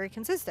that are very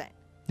consistent.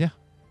 Yeah.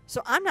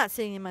 So I'm not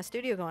sitting in my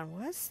studio going,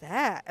 what's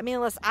that? I mean,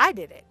 unless I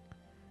did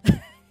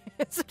it.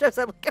 Sometimes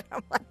I look at it,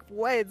 I'm like,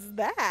 what is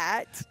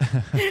that?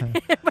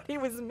 But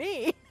it was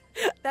me.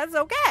 That's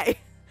okay.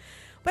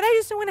 But I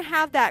just don't want to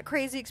have that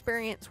crazy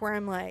experience where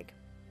I'm like,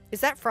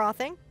 is that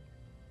frothing?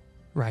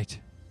 Right.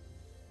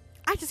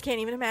 I just can't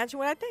even imagine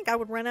what I'd think. I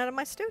would run out of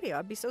my studio.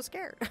 I'd be so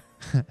scared.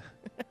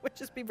 I would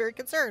just be very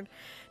concerned.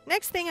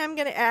 Next thing I'm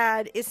going to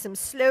add is some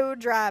Slo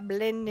Dri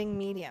blending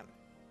medium.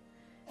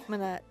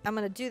 I'm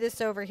gonna do this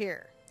over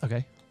here.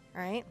 Okay.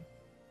 All right.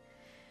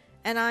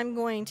 And I'm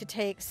going to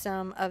take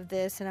some of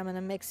this and I'm going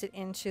to mix it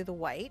into the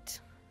white.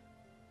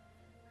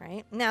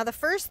 Right. Now, the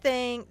first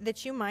thing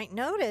that you might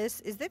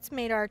notice is that's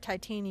made our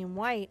titanium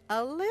white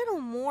a little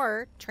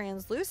more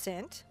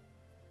translucent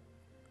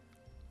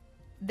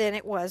than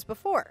it was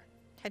before.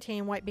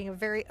 Titanium white being a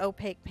very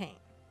opaque paint.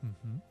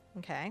 Mm-hmm.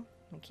 Okay.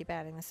 Let me keep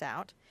adding this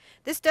out.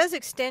 This does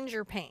extend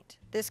your paint.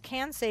 This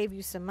can save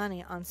you some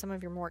money on some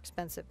of your more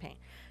expensive paint.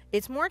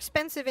 It's more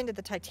expensive into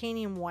the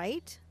titanium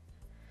white,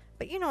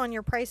 but you know, on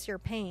your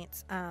pricier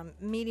paints,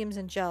 mediums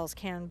and gels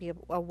can be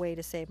a way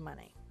to save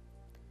money.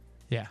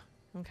 Yeah.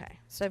 Okay,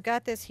 so I've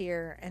got this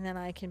here, and then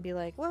I can be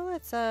like, well,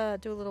 let's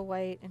do a little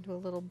white and do a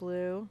little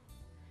blue,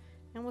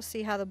 and we'll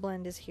see how the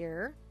blend is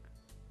here.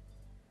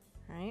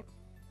 All right,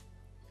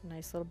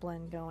 nice little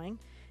blend going,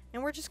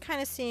 and we're just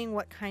kind of seeing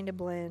what kind of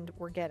blend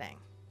we're getting.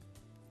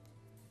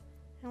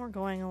 And we're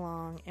going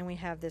along, and we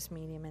have this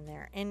medium in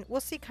there, and we'll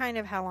see kind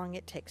of how long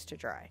it takes to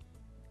dry.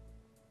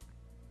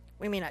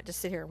 We may not just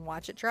sit here and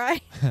watch it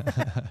dry.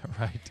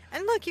 Right.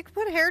 And look, you can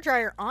put a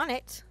hairdryer on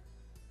it.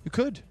 You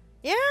could.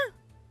 Yeah.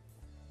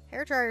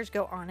 Hair dryers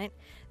go on it.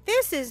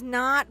 This is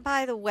not,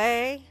 by the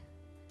way,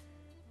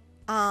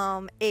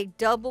 a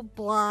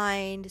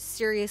double-blind,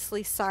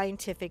 seriously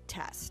scientific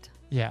test.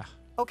 Yeah.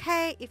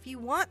 Okay? If you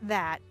want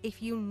that,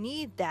 if you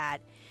need that,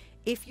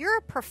 if you're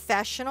a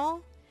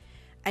professional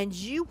and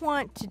you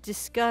want to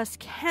discuss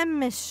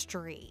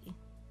chemistry,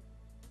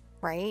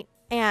 right,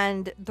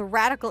 and the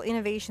radical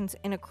innovations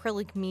in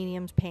acrylic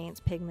mediums, paints,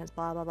 pigments,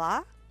 blah, blah,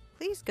 blah,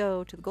 please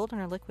go to the Golden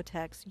or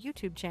Liquitex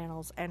YouTube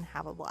channels and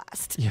have a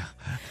blast. Yeah.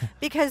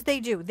 Because they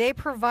do. They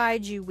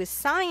provide you with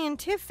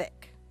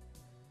scientific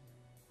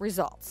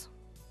results,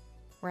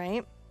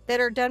 right? That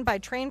are done by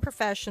trained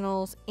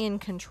professionals in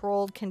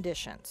controlled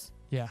conditions.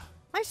 Yeah.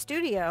 My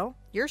studio,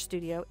 your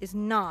studio, is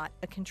not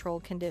a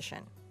controlled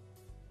condition.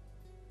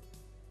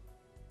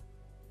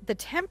 The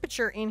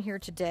temperature in here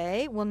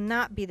today will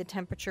not be the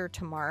temperature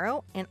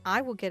tomorrow, and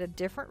I will get a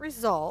different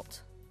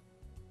result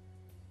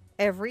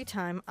every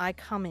time I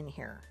come in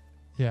here.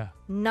 Yeah.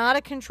 Not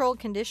a controlled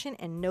condition,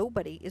 and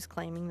nobody is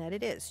claiming that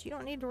it is. You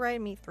don't need to write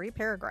me 3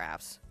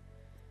 paragraphs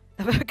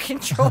about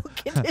controlled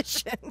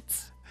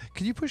conditions.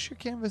 Can you push your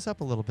canvas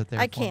up a little bit there?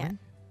 I can.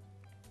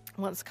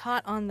 Well, it's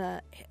caught on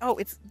the... Oh,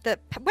 it's the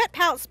wet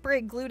palette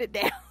spray glued it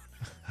down.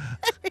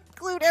 It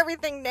glued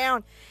everything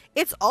down.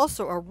 It's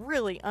also a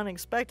really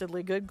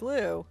unexpectedly good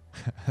glue.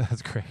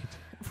 That's great.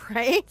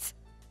 Right?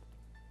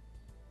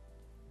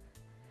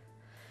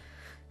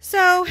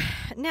 So,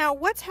 now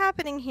what's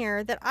happening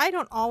here that I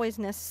don't always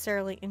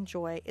necessarily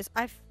enjoy is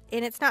and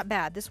it's not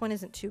bad, this one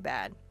isn't too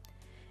bad,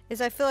 is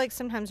I feel like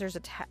sometimes there's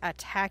a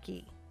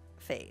tacky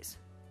phase.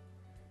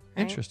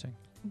 Right? Interesting.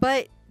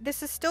 But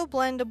this is still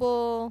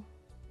blendable.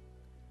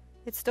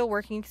 It's still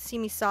working. You can see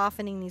me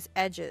softening these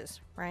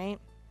edges, right?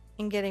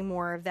 And getting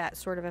more of that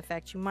sort of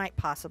effect you might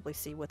possibly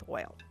see with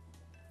oil.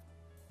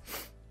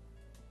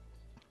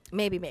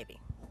 Maybe. Maybe.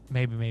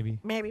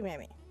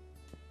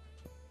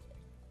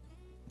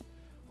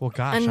 Well,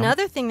 gosh.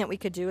 Another thing that we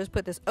could do is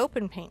put this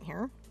open paint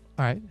here.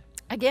 All right.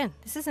 Again,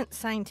 this isn't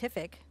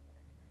scientific.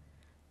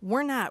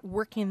 We're not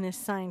working this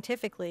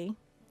scientifically.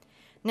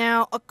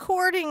 Now,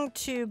 according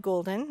to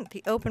Golden,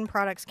 the open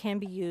products can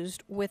be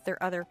used with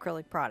their other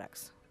acrylic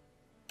products,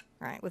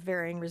 right, with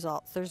varying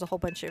results. There's a whole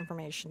bunch of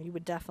information. You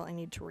would definitely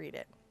need to read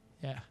it.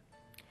 Yeah.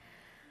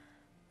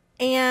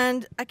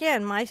 And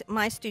again,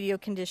 my studio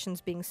conditions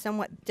being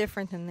somewhat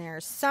different than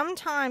theirs.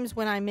 Sometimes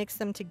when I mix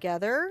them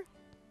together,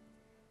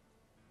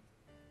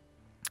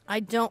 I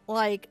don't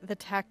like the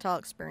tactile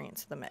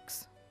experience of the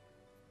mix.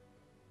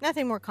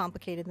 Nothing more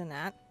complicated than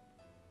that.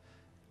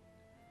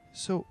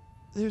 So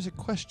there's a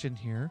question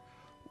here.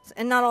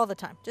 And not all the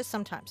time, just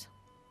sometimes.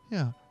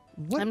 Yeah.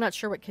 I'm not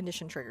sure what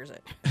condition triggers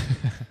it.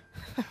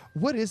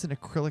 What is an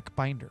acrylic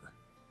binder?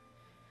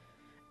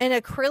 An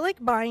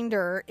acrylic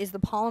binder is the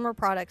polymer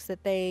products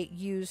that they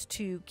use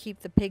to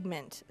keep the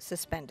pigment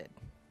suspended.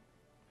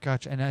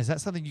 Gotcha. And is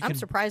that something you can... I'm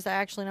surprised I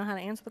actually know how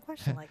to answer the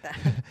question like that.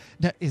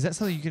 Now, is that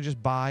something you can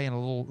just buy in a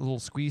little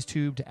squeeze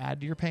tube to add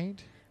to your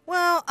paint?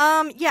 Well,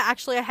 yeah,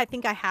 actually, I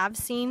think I have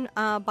seen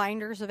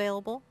binders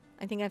available.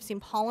 I think I've seen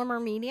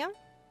polymer medium,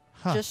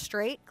 just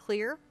straight,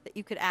 clear, that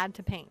you could add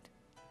to paint.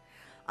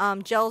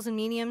 Gels and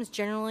mediums,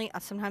 generally,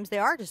 sometimes they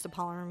are just a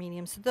polymer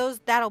medium. So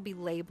that'll be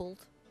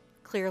labeled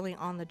clearly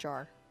on the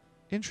jar.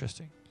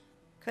 Interesting.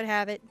 Could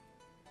have it.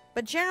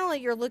 But generally,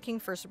 you're looking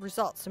for some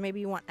results. So maybe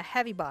you want a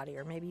heavy body,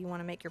 or maybe you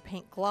want to make your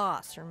paint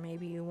gloss, or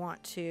maybe you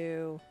want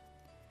to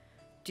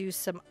do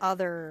some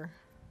other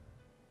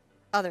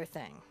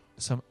thing.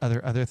 Some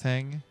other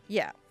thing?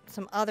 Yeah,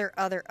 some other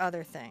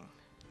thing.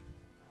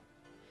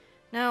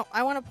 Now,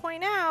 I want to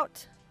point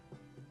out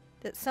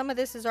that some of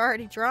this is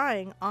already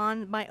drying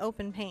on my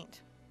open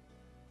paint.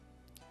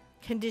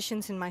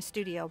 Conditions in my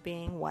studio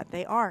being what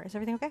they are. Is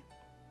everything okay?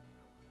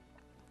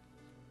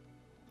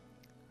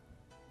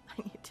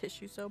 I need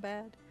tissue so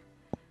bad.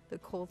 The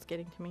cold's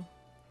getting to me.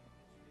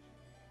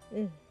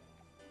 I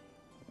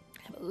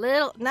have a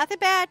little, nothing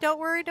bad. Don't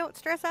worry. Don't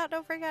stress out.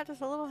 Don't freak out.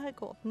 Just a little head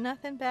cold.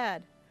 Nothing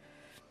bad.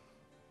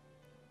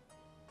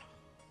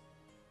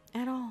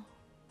 At all.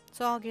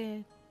 It's all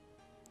good.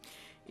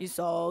 It's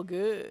all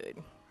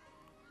good.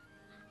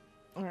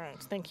 All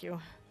right. Thank you. I'm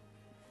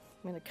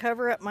going to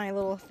cover up my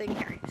little thing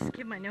here. Just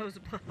give my nose a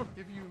blow.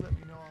 If you let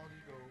me know, I'll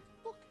go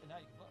look, and now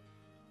you can look.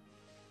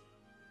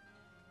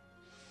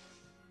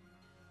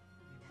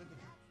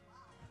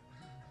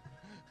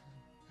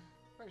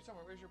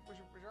 Where's your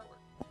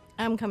artwork?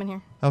 I'm coming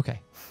here. Okay.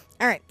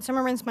 All right. So I'm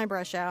going to rinse my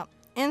brush out.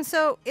 And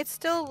so it's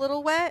still a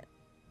little wet,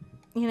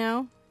 you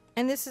know,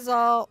 and this is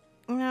all,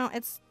 you know,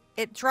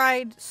 it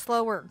dried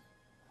slower.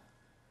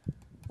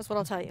 That's what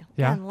I'll tell you.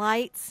 Yeah. And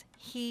lights,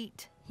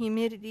 heat,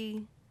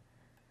 humidity,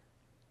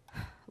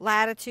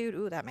 latitude.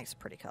 Ooh, that makes a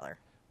pretty color.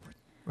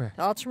 Where?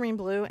 The ultramarine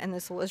blue and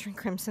this alizarin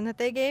crimson that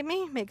they gave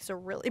me makes a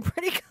really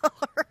pretty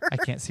color. I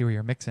can't see where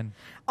you're mixing.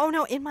 Oh,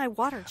 no, in my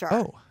water jar.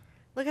 Oh.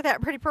 Look at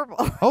that pretty purple.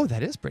 Oh,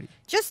 that is pretty.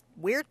 Just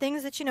weird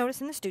things that you notice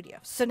in the studio.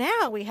 So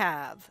now we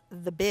have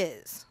the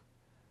Biz.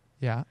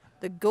 Yeah.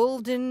 The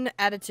golden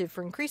additive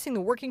for increasing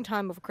the working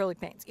time of acrylic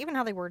paints. Even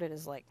how they word it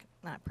is like,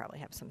 I probably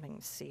have something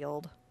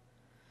sealed.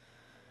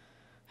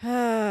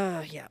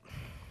 Yeah.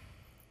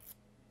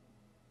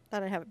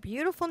 Thought I'd have a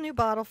beautiful new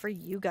bottle for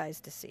you guys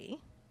to see.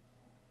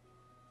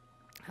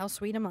 How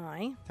sweet am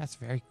I? That's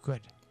very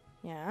good.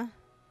 Yeah.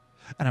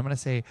 And I'm going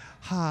to say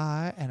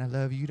hi and I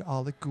love you to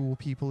all the cool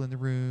people in the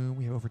room.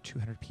 We have over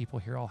 200 people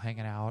here all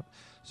hanging out.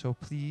 So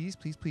please,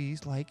 please,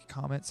 please like,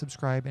 comment,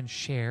 subscribe, and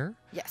share.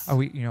 Yes. I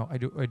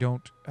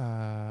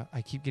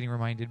keep getting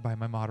reminded by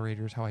my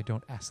moderators how I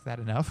don't ask that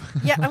enough.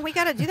 Yeah, and we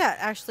got to do that,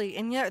 actually.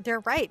 And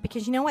they're right,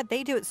 because you know what?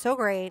 They do it so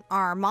great.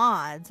 Our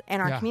mods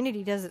and our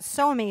community does it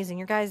so amazing.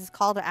 Your guys'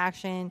 call to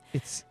action,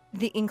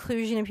 the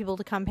inclusion of people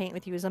to come paint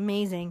with you is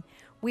amazing.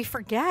 We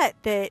forget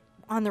that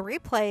on the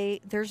replay,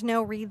 there's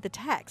no read the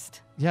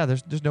text. Yeah,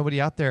 there's nobody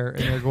out there, and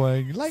they're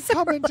going like,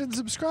 comment, and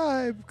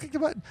subscribe, click the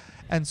button.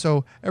 And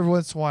so every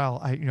once in a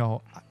while,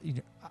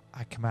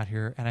 I come out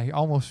here and I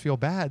almost feel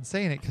bad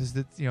saying it because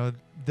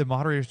the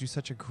moderators do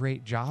such a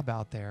great job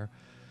out there.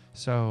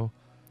 So,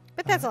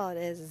 but that's all it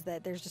is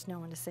that there's just no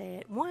one to say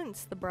it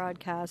once the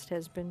broadcast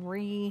has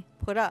been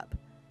put up.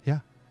 Yeah.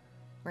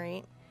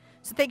 Right.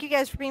 So thank you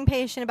guys for being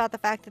patient about the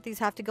fact that these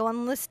have to go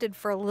unlisted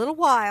for a little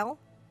while.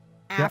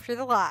 After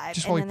the live,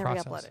 just and then they're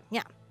re-uploaded.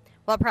 Yeah.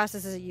 Well, it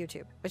processes at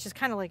YouTube, which is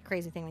kind of like a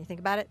crazy thing when you think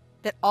about it,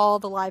 that all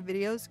the live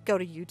videos go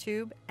to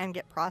YouTube and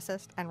get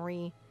processed and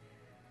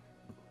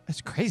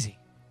It's crazy.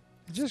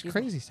 It's just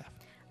crazy stuff.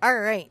 All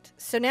right.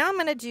 So now I'm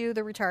going to do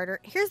the retarder.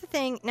 Here's the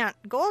thing. Now,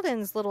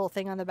 Golden's little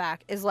thing on the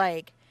back is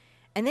like,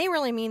 and they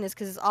really mean this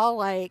because it's all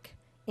like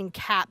in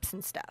caps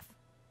and stuff.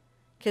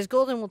 Because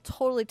Golden will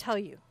totally tell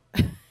you.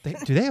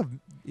 Do they have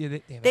Yeah,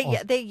 they have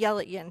all- They yell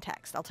at you in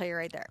text. I'll tell you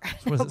right there.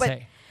 What does it But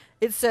say?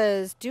 it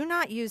says, do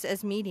not use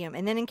as medium.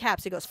 And then in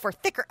caps, it goes, for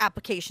thicker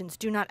applications,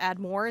 do not add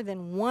more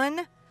than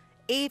 1/8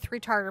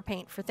 retarder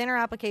paint. For thinner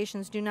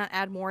applications, do not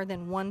add more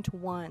than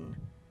 1:1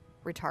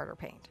 retarder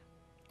paint.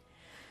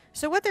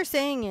 So what they're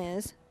saying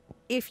is,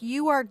 if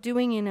you are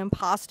doing an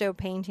impasto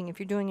painting, if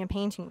you're doing a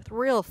painting with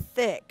real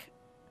thick,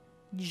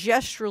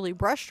 gesturally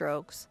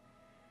brushstrokes,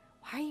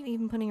 why are you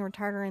even putting a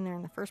retarder in there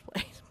in the first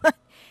place? But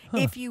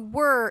if you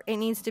were, it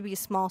needs to be a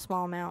small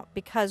amount,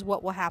 because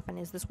what will happen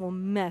is this will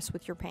mess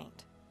with your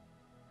paint.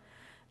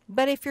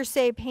 But if you're,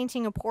 say,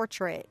 painting a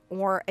portrait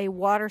or a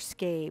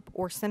waterscape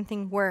or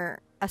something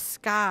where a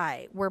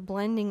sky, where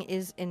blending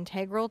is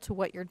integral to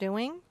what you're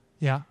doing,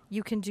 Yeah.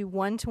 you can do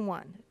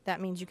 1:1. That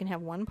means you can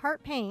have 1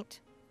 part paint.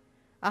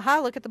 Aha,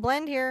 look at the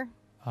blend here.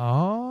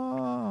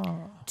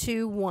 Oh.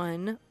 To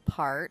 1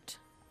 part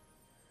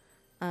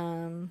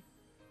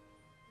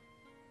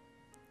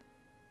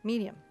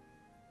medium.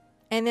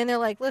 And then they're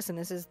like, listen,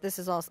 this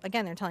is all,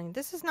 again, they're telling you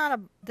this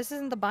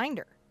isn't the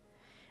binder.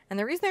 And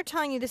the reason they're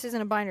telling you this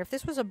isn't a binder, if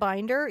this was a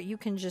binder, you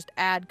can just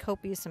add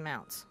copious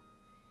amounts.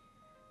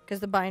 Because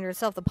the binder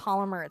itself, the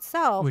polymer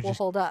itself, will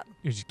hold up.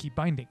 You just keep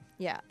binding.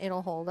 Yeah,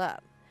 it'll hold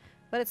up.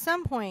 But at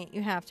some point,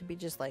 you have to be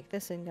just like,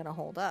 this isn't going to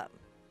hold up.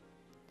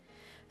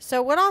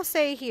 So what I'll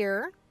say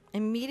here,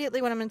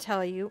 immediately what I'm going to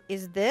tell you,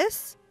 is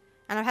this,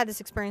 and I've had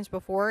this experience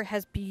before,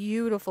 has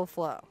beautiful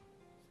flow.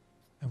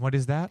 And what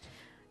is that?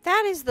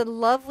 That is the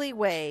lovely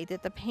way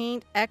that the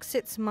paint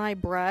exits my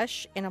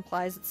brush and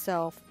applies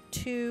itself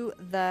to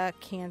the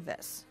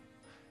canvas.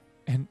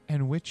 And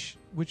which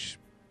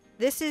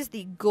This is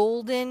the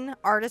Golden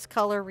Artist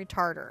Color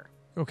Retarder.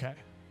 Okay.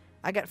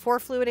 I got 4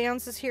 fluid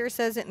ounces here. It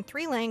says it in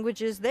 3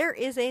 languages. There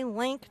is a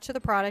link to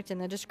the product in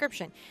the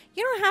description.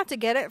 You don't have to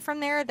get it from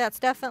there. That's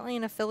definitely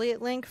an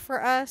affiliate link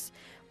for us.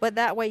 But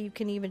that way you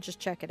can even just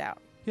check it out.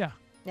 Yeah.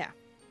 Yeah.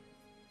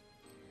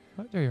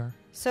 Oh, there you are.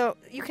 So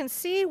you can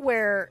see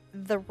where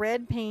the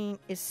red paint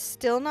is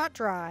still not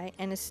dry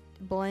and is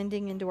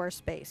blending into our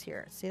space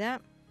here. See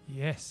that?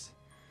 Yes.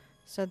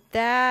 So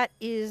that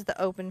is the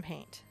open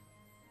paint.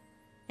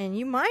 And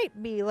you might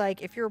be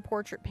like, if you're a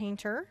portrait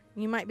painter,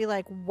 you might be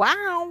like,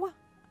 wow,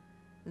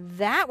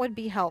 that would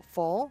be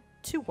helpful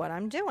to what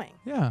I'm doing.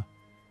 Yeah.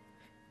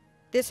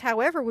 This,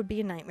 however, would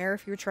be a nightmare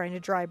if you were trying to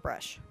dry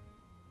brush.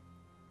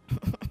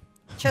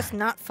 Just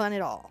not fun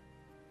at all.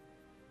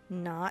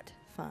 Not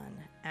fun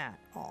at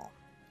all.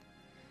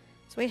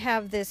 So we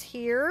have this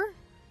here.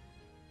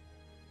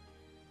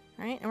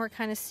 Right? And we're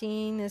kind of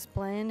seeing this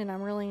blend, and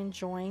I'm really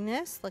enjoying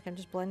this. Look, I'm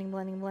just blending.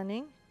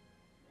 And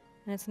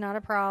it's not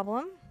a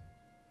problem.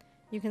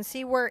 You can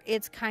see where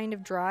it's kind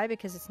of dry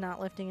because it's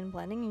not lifting and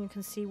blending, and you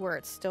can see where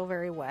it's still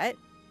very wet.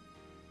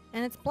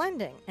 And it's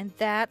blending, and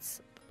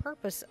that's the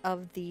purpose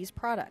of these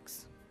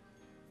products.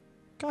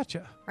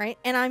 Gotcha. Right?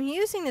 And I'm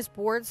using this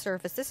board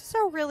surface. This is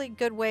a really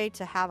good way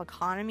to have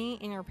economy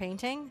in your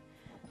painting.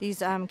 These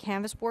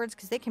canvas boards,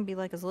 because they can be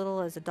like as little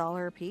as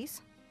 $1 a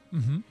piece.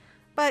 Mm-hmm.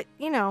 But,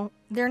 you know,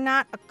 they're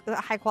not a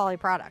high-quality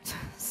product.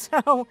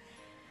 So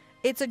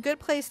it's a good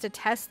place to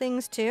test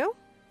things, too.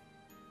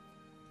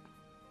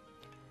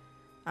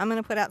 I'm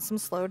going to put out some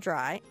Slo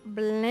Dri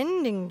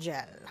blending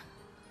gel.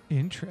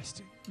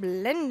 Interesting.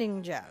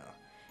 Blending gel.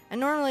 And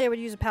normally I would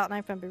use a palette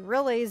knife, but I'd be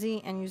real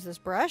lazy and use this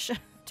brush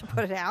to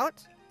put it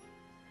out.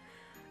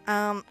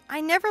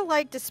 I never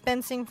like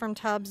dispensing from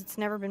tubs. It's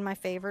never been my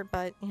favorite,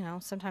 but, you know,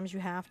 sometimes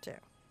you have to.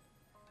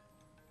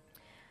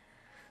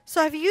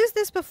 So I've used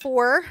this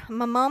before.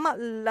 My mama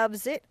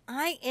loves it.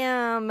 I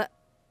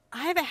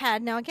haven't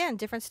had, now again,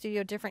 different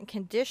studio, different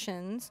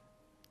conditions.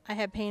 I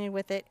have painted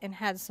with it and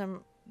had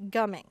some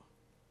gumming.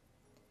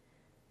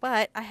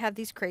 But I have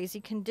these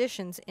crazy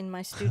conditions in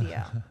my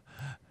studio.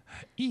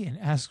 Ian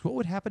asks, what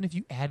would happen if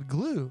you add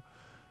glue?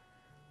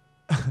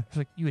 It's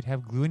like, you would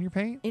have glue in your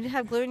paint? You'd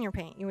have glue in your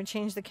paint. You would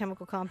change the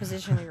chemical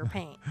composition of your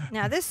paint.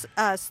 Now, this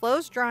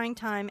slows drying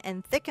time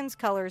and thickens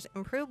colors,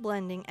 improves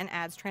blending, and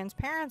adds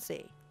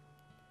transparency.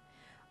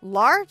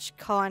 Large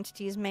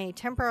quantities may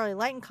temporarily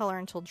lighten color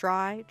until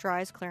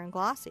dries clear and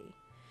glossy.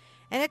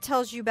 And it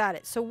tells you about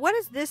it. So what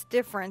is this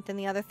different than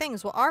the other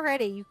things? Well,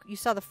 already you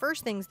saw the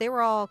first things. They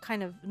were all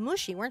kind of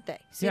mushy, weren't they?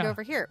 See it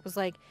over here. It was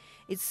like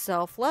it's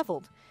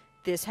self-leveled.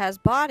 This has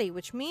body,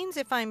 which means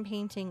if I'm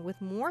painting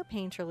with more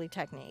painterly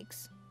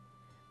techniques,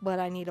 but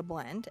I need a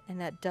blend,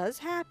 and that does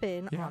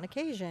happen on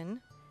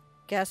occasion,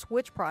 guess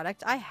which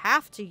product I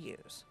have to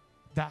use?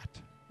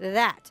 That.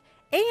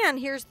 And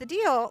here's the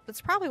deal.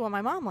 That's probably why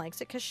my mom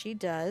likes it, because she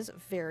does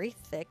very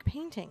thick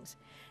paintings.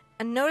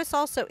 And notice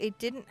also it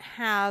didn't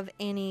have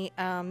any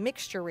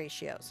mixture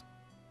ratios.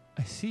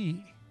 I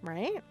see.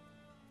 Right?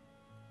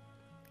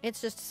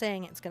 It's just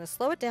saying it's going to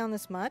slow it down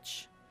this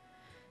much.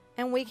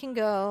 And we can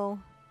go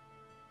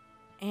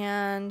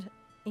and,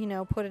 you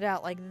know, put it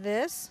out like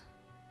this.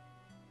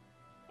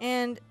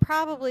 And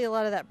probably a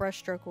lot of that brush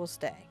stroke will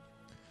stay.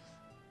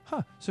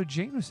 Huh. So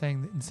Jane was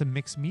saying that in some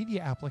mixed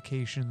media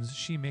applications,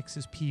 she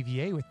mixes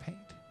PVA with paint.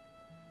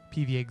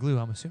 PVA glue,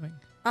 I'm assuming.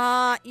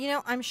 You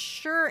know, I'm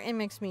sure in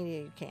mixed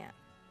media you can.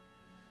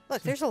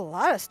 Look, there's a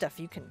lot of stuff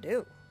you can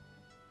do.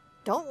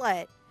 Don't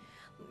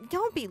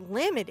be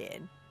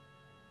limited,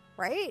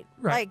 right?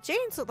 Like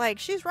Jane's like,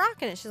 she's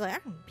rocking it. She's like, I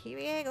can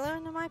PVA glue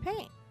into my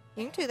paint.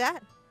 You can do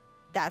that.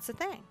 That's a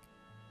thing,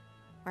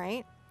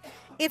 right?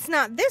 It's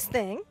not this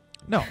thing.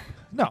 No.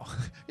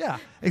 Yeah,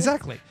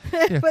 exactly.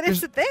 Yeah, but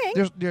it's a thing.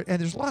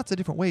 There's lots of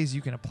different ways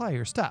you can apply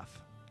your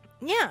stuff.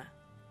 Yeah.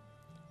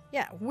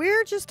 Yeah.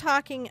 We're just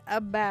talking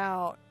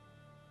about,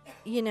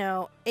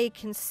 a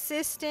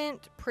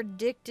consistent,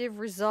 predictive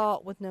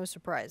result with no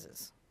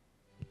surprises.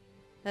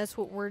 That's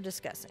what we're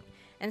discussing.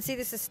 And see,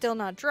 this is still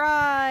not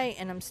dry,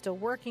 and I'm still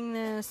working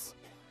this.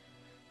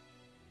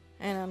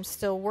 And I'm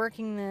still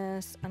working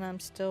this, and I'm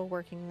still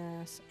working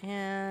this.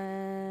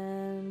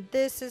 And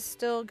this has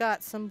still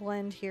got some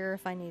blend here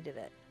if I needed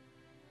it.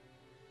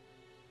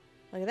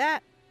 Look at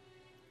that.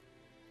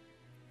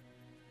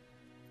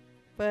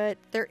 But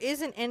there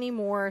isn't any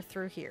more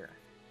through here.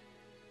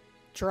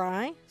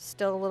 Dry,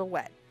 still a little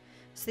wet.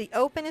 So the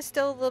open is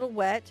still a little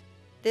wet.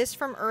 This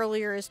from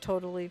earlier is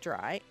totally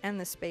dry, and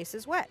the space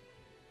is wet.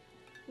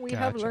 We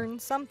have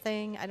learned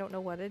something. I don't know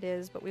what it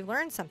is, but we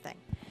learned something.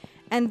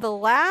 And the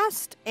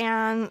last,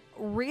 and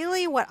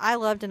really what I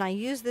loved, and I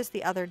used this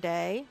the other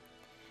day,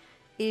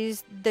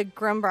 is the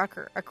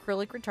Grumbacher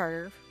acrylic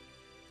retarder.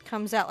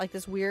 Comes out like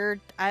this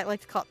weird, I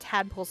like to call it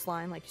tadpole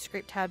slime, like you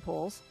scrape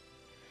tadpoles.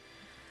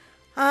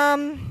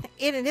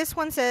 This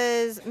one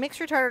says, mix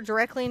retarder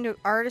directly into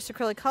artist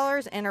acrylic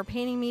colors, and our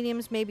painting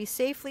mediums may be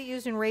safely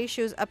used in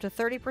ratios up to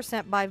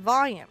 30% by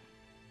volume.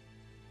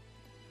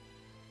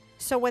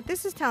 So what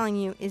this is telling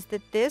you is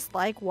that this,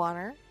 like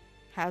water,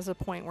 has a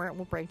point where it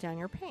will break down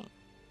your paint.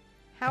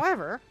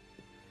 However,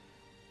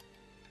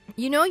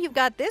 you've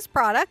got this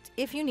product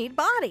if you need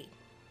body.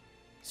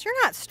 So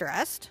you're not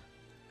stressed.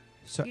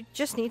 So you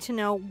just need to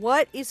know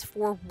what is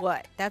for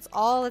what. That's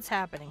all that's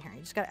happening here. You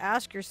just got to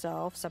ask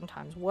yourself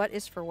sometimes, what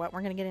is for what?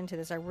 We're going to get into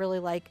this. I really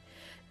like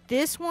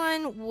this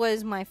one.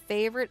 Was my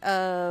favorite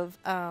of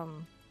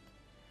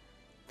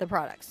the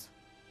products.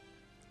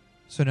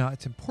 So now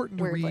it's important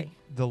to read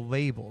the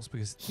labels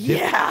because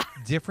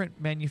different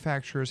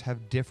manufacturers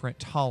have different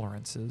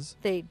tolerances.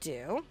 They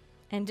do.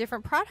 And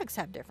different products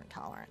have different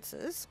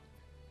tolerances.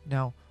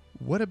 Now,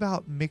 what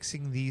about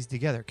mixing these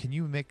together? Can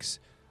you mix,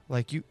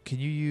 can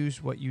you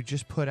use what you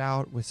just put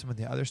out with some of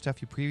the other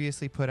stuff you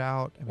previously put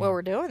out? Well,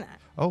 we're doing that.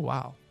 Oh,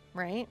 wow.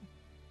 Right?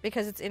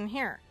 Because it's in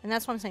here. And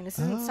that's what I'm saying. This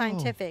isn't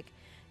scientific.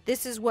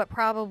 This is what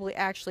probably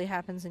actually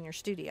happens in your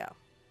studio.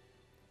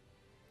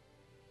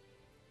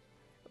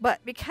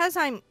 But because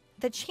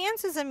the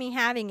chances of me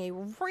having a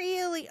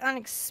really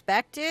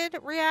unexpected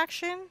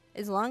reaction,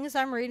 as long as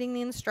I'm reading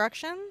the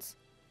instructions,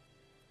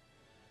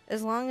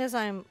 as long as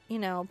I'm,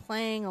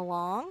 playing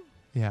along.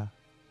 Yeah.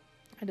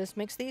 I just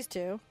mix these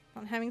two.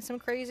 I'm having some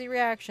crazy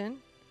reaction.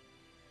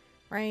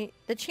 Right?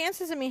 The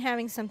chances of me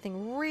having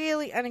something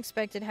really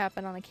unexpected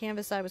happen on a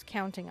canvas I was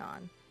counting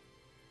on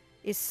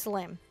is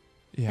slim.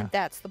 Yeah. And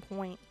that's the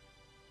point.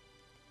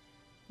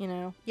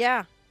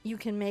 Yeah, you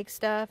can make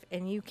stuff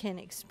and you can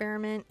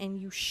experiment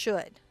and you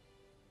should.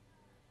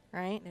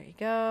 Right? There you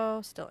go.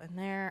 Still in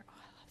there. Oh,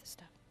 I love this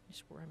stuff.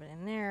 Just rub it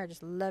in there. I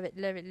just love it,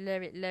 love it,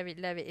 love it, love it,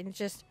 love it. And it's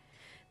just...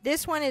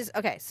 This one is,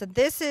 okay,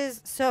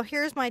 so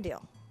here's my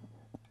deal.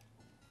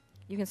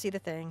 You can see the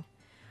thing.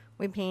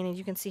 We painted.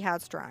 You can see how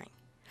it's drying.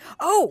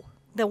 Oh,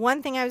 the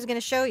one thing I was going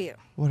to show you.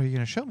 What are you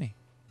going to show me?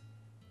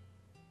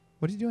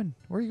 What are you doing?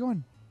 Where are you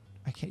going?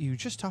 I can't, you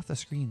just off the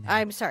screen there.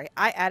 I'm sorry.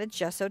 I added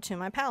gesso to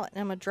my palette.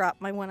 And I'm going to drop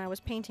my one I was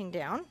painting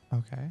down.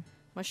 Okay. I'm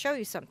going to show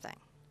you something.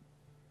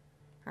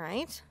 All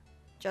right.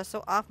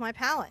 Gesso off my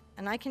palette.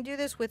 And I can do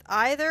this with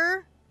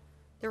either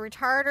the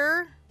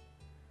retarder,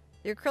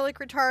 the acrylic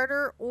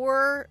retarder,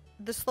 or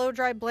the Slo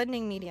Dri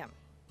blending medium.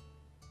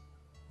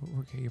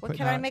 Okay, what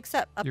can I mix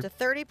up? Up to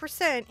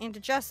 30%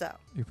 into gesso.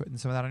 You're putting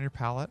some of that on your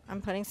palette?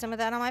 I'm putting some of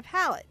that on my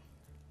palette.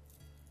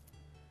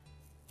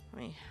 I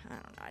don't know.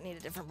 I need a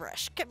different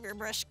brush. Come here,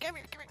 brush. Come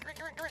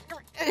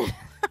here.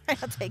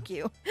 I'll take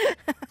you.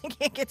 I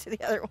can't get to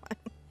the other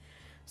one.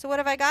 So what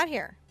have I got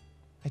here?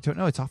 I don't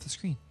know. It's off the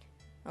screen.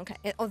 Okay.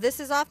 This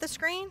is off the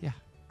screen? Yeah.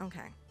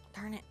 Okay.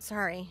 Darn it.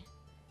 Sorry.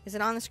 Is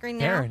it on the screen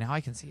now? There, now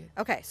I can see it.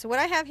 Okay, so what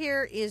I have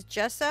here is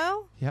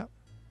gesso. Yep.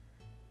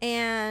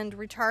 And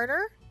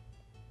retarder.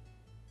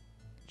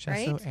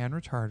 Gesso and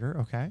retarder,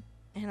 okay.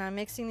 And I'm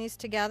mixing these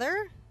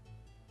together.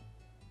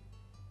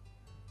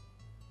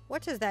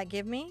 What does that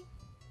give me?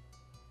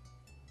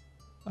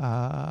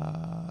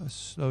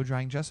 Slow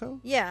drying gesso?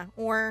 Yeah,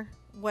 or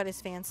what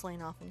is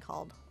Vaseline often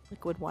called?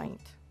 Liquid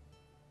white.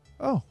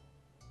 Oh.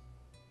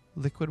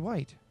 Liquid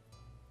white.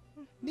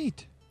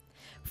 Neat.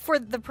 For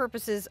the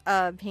purposes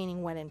of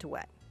painting wet into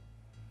wet.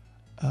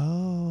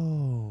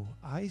 Oh,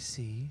 I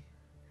see.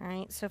 All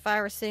right. So if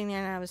I were sitting there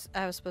and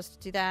I was supposed to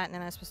do that, and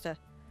then I was supposed to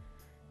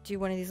do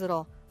one of these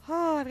little,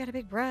 I've got a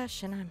big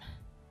brush and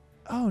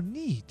I'm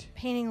neat.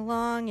 Painting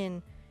along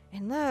and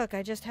look,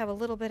 I just have a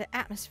little bit of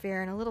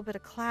atmosphere and a little bit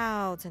of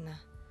clouds and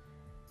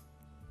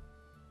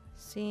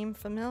seem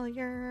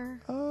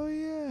familiar? Oh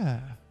yeah.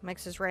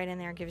 Mixes right in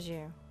there, gives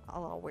you a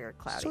little weird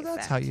cloudy So that's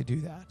effect. how you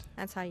do that.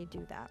 That's how you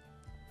do that.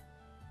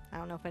 I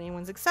don't know if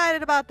anyone's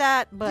excited about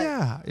that, but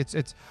Yeah,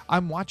 it's.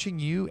 I'm watching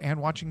you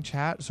and watching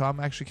chat, so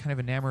I'm actually kind of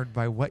enamored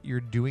by what you're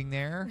doing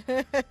there.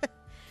 and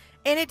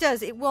it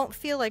does. It won't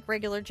feel like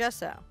regular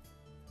gesso.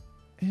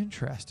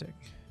 Interesting.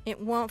 It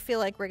won't feel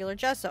like regular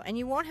gesso, and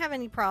you won't have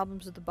any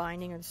problems with the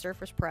binding or the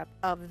surface prep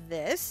of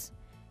this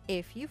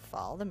if you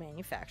follow the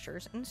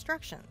manufacturer's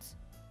instructions.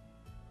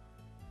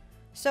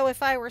 So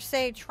if I were,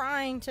 say,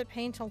 trying to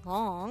paint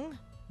along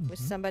with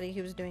somebody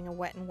who was doing a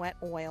wet and wet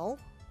oil,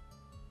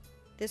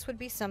 this would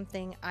be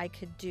something I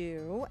could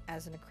do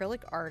as an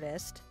acrylic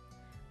artist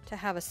to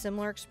have a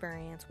similar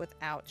experience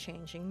without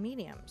changing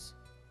mediums.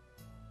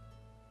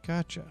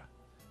 Gotcha.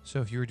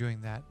 So if you were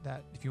doing that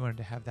if you wanted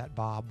to have that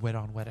bob wet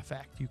on wet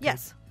effect, you could.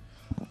 Yes.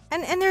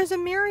 And there's a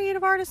myriad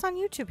of artists on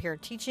YouTube here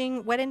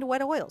teaching wet into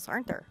wet oils,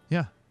 aren't there?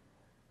 Yeah.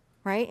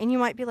 Right? And you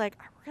might be like,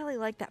 I really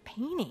like that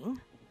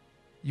painting.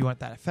 You want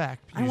that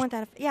effect. I want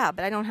that. Yeah,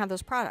 but I don't have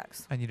those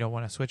products. And you don't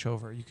want to switch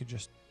over. You could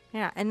just.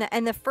 Yeah,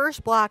 and the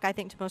first block, I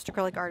think, to most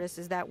acrylic artists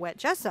is that wet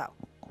gesso.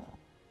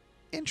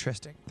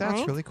 Interesting. That's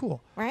Right? really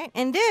cool. Right?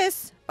 And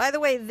this, by the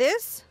way,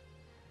 this,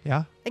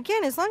 Yeah.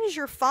 again, as long as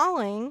you're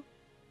following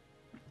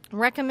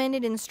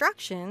recommended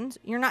instructions,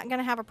 you're not going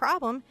to have a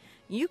problem.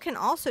 You can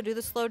also do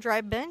the slow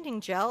dry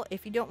bending gel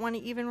if you don't want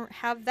to even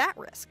have that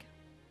risk.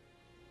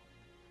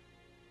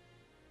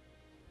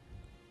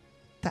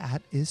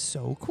 That is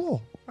so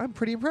cool. I'm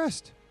pretty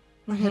impressed.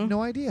 I had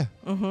no idea.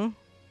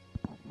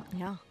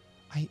 Yeah.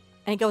 I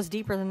And it goes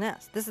deeper than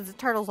this. This is the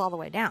turtles all the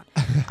way down.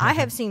 I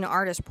have seen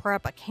artists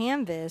prep a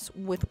canvas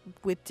with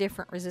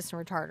different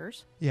resistant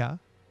retarders Yeah.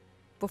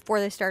 before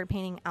they started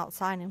painting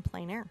outside in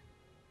plein air.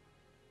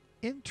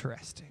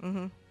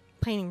 Interesting.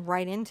 Painting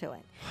right into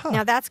it. Huh.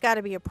 Now, that's got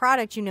to be a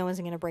product you know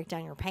isn't going to break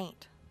down your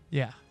paint,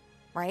 Yeah.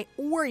 right?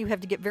 Or you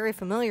have to get very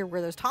familiar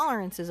where those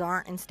tolerances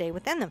are and stay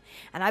within them.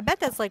 And I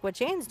bet that's like what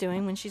Jane's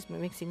doing when she's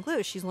mixing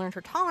glue. She's learned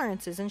her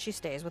tolerances and she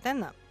stays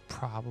within them.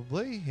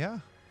 Probably. Yeah.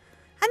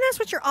 And that's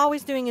what you're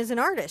always doing as an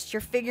artist.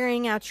 You're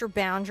figuring out your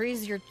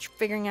boundaries. You're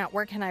figuring out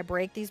where can I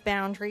break these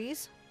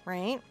boundaries,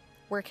 right?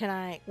 Where can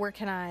I,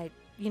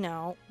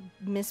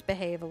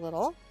 misbehave a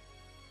little?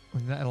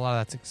 And a lot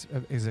of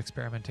that is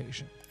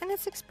experimentation. And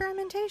it's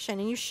experimentation,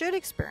 and you should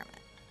experiment.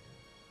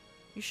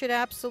 You should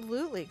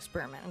absolutely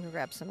experiment. I'm going to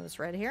grab some of this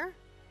red here.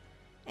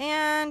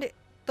 And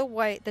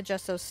the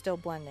gesso's still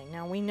blending.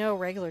 Now, we know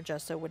regular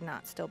gesso would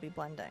not still be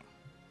blending.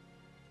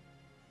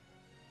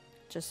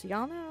 Just so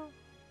y'all know.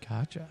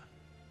 Gotcha.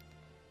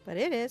 But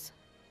it is.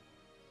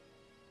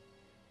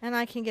 And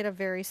I can get a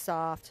very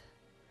soft,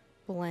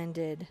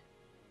 blended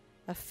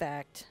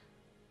effect,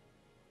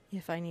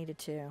 if I needed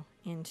to,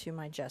 into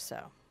my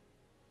gesso.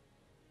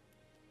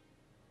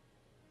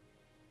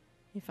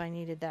 If I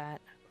needed that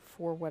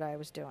for what I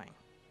was doing.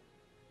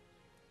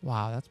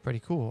 Wow, that's pretty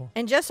cool.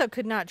 And gesso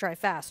could not dry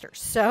faster,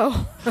 so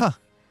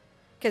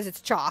because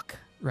it's chalk.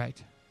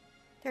 Right.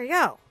 There you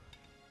go.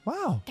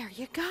 Wow. There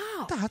you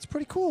go. That's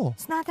pretty cool.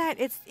 It's not that.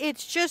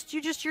 It's just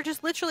you're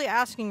just literally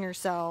asking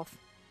yourself.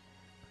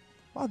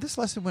 Wow, this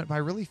lesson went by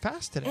really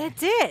fast today. It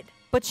did.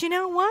 But you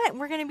know what?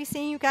 We're going to be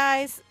seeing you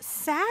guys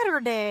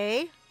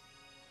Saturday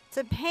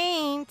to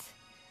paint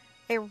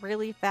a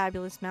really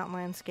fabulous mountain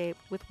landscape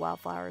with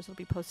wildflowers. It'll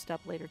be posted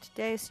up later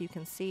today so you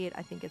can see it.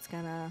 I think it's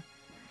going to...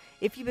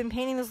 If you've been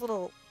painting those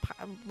little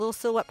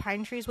silhouette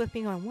pine trees with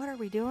me going, what are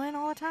we doing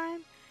all the time?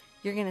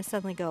 You're going to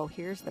suddenly go,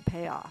 here's the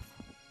payoff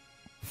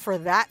for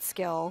that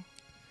skill.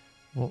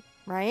 Well,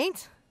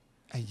 right?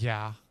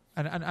 Yeah.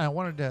 And I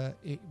wanted to,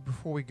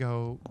 before we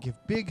go, give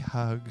big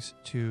hugs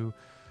to,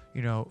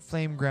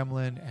 Flame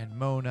Gremlin and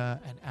Mona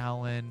and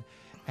Alan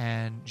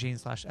and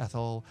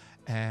Jane/Ethel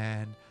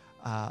and,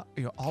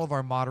 all of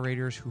our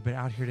moderators who've been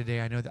out here today.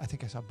 I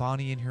think I saw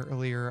Bonnie in here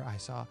earlier. I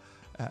saw,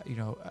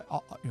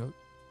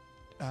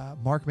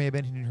 Mark may have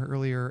been in here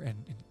earlier, and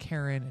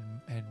Karen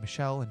and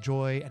Michelle and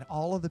Joy and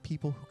all of the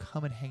people who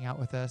come and hang out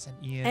with us,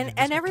 and Ian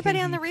and everybody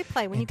on the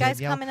replay. When you guys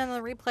Danielle, come in on the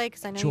replay,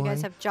 because I know Joy. you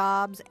guys have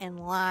jobs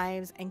and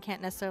lives and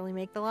can't necessarily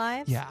make the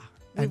lives. Yeah.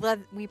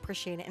 We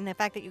appreciate it. And the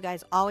fact that you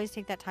guys always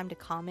take that time to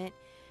comment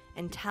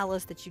and tell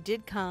us that you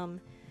did come,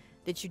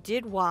 that you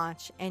did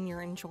watch, and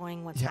you're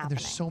enjoying what's happening.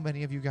 There's so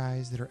many of you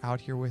guys that are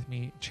out here with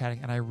me chatting,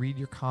 and I read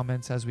your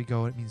comments as we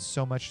go. It means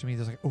so much to me.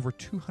 There's like over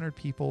 200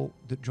 people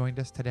that joined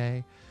us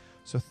today.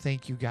 So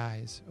thank you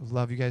guys.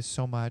 Love you guys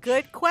so much.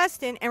 Good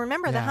question. And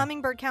remember, the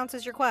hummingbird counts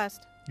as your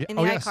quest in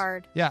the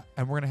iCard. Yeah,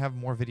 and we're going to have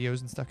more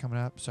videos and stuff coming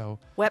up. So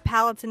wet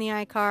palettes in the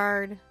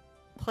iCard.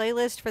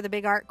 Playlist for the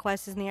big art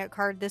quest is in the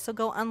iCard. This will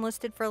go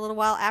unlisted for a little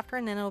while after,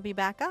 and then it'll be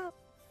back up.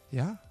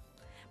 Yeah.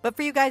 But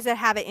for you guys that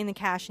have it in the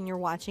cache and you're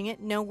watching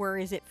it, no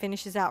worries. It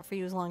finishes out for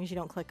you as long as you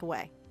don't click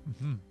away.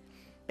 Mm-hmm.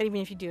 But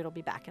even if you do, it'll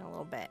be back in a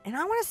little bit. And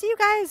I want to see you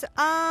guys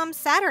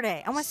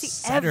Saturday. I want to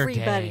see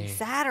everybody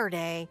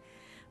Saturday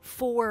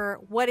for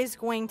what is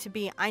going to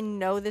be. I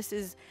know this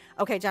is...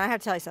 Okay, John, I have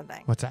to tell you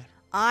something. What's that?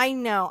 I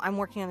know I'm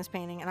working on this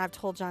painting, and I've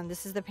told John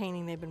this is the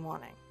painting they've been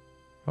wanting.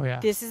 Oh, yeah.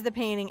 This is the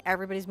painting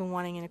everybody's been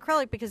wanting in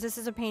acrylic, because this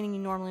is a painting you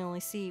normally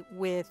only see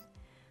with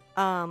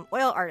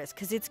oil artist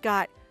because it's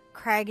got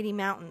craggedy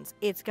mountains.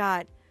 It's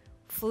got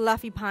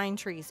fluffy pine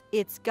trees.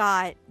 It's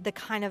got the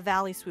kind of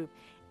valley swoop.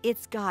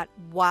 It's got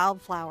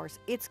wildflowers.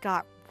 It's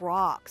got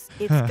rocks.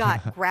 It's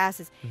got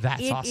grasses.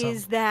 That's It awesome.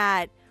 is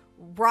that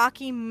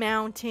Rocky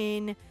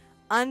Mountain,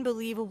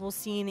 unbelievable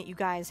scene that you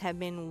guys have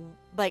been,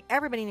 like,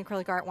 everybody in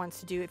acrylic art wants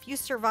to do. If you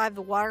survive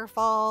the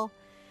waterfall,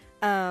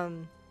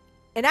 and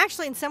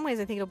actually in some ways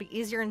I think it'll be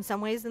easier in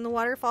some ways than the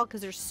waterfall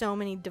because there's so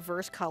many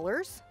diverse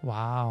colors,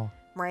 Wow.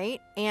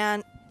 right?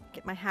 And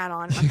get my hat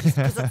on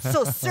because I'm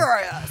so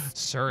serious.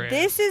 Serious.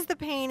 This is the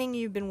painting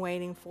you've been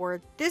waiting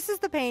for. This is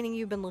the painting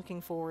you've been looking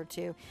forward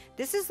to.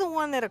 This is the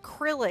one that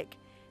acrylic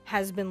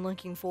has been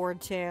looking forward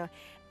to.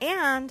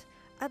 And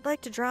I'd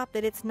like to drop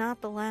that it's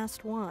not the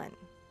last one.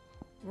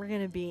 We're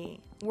gonna be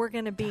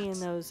in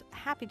those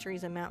happy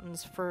trees and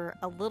mountains for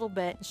a little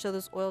bit and show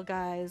those oil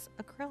guys.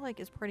 Acrylic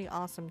is pretty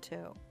awesome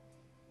too.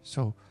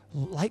 So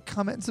like,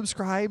 comment, and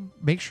subscribe.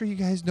 Make sure you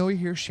guys know you're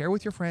here. Share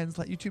with your friends.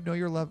 Let YouTube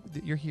know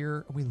that you're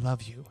here. We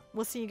love you.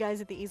 We'll see you guys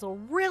at the easel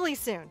really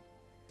soon.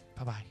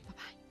 Bye-bye.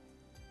 Bye-bye.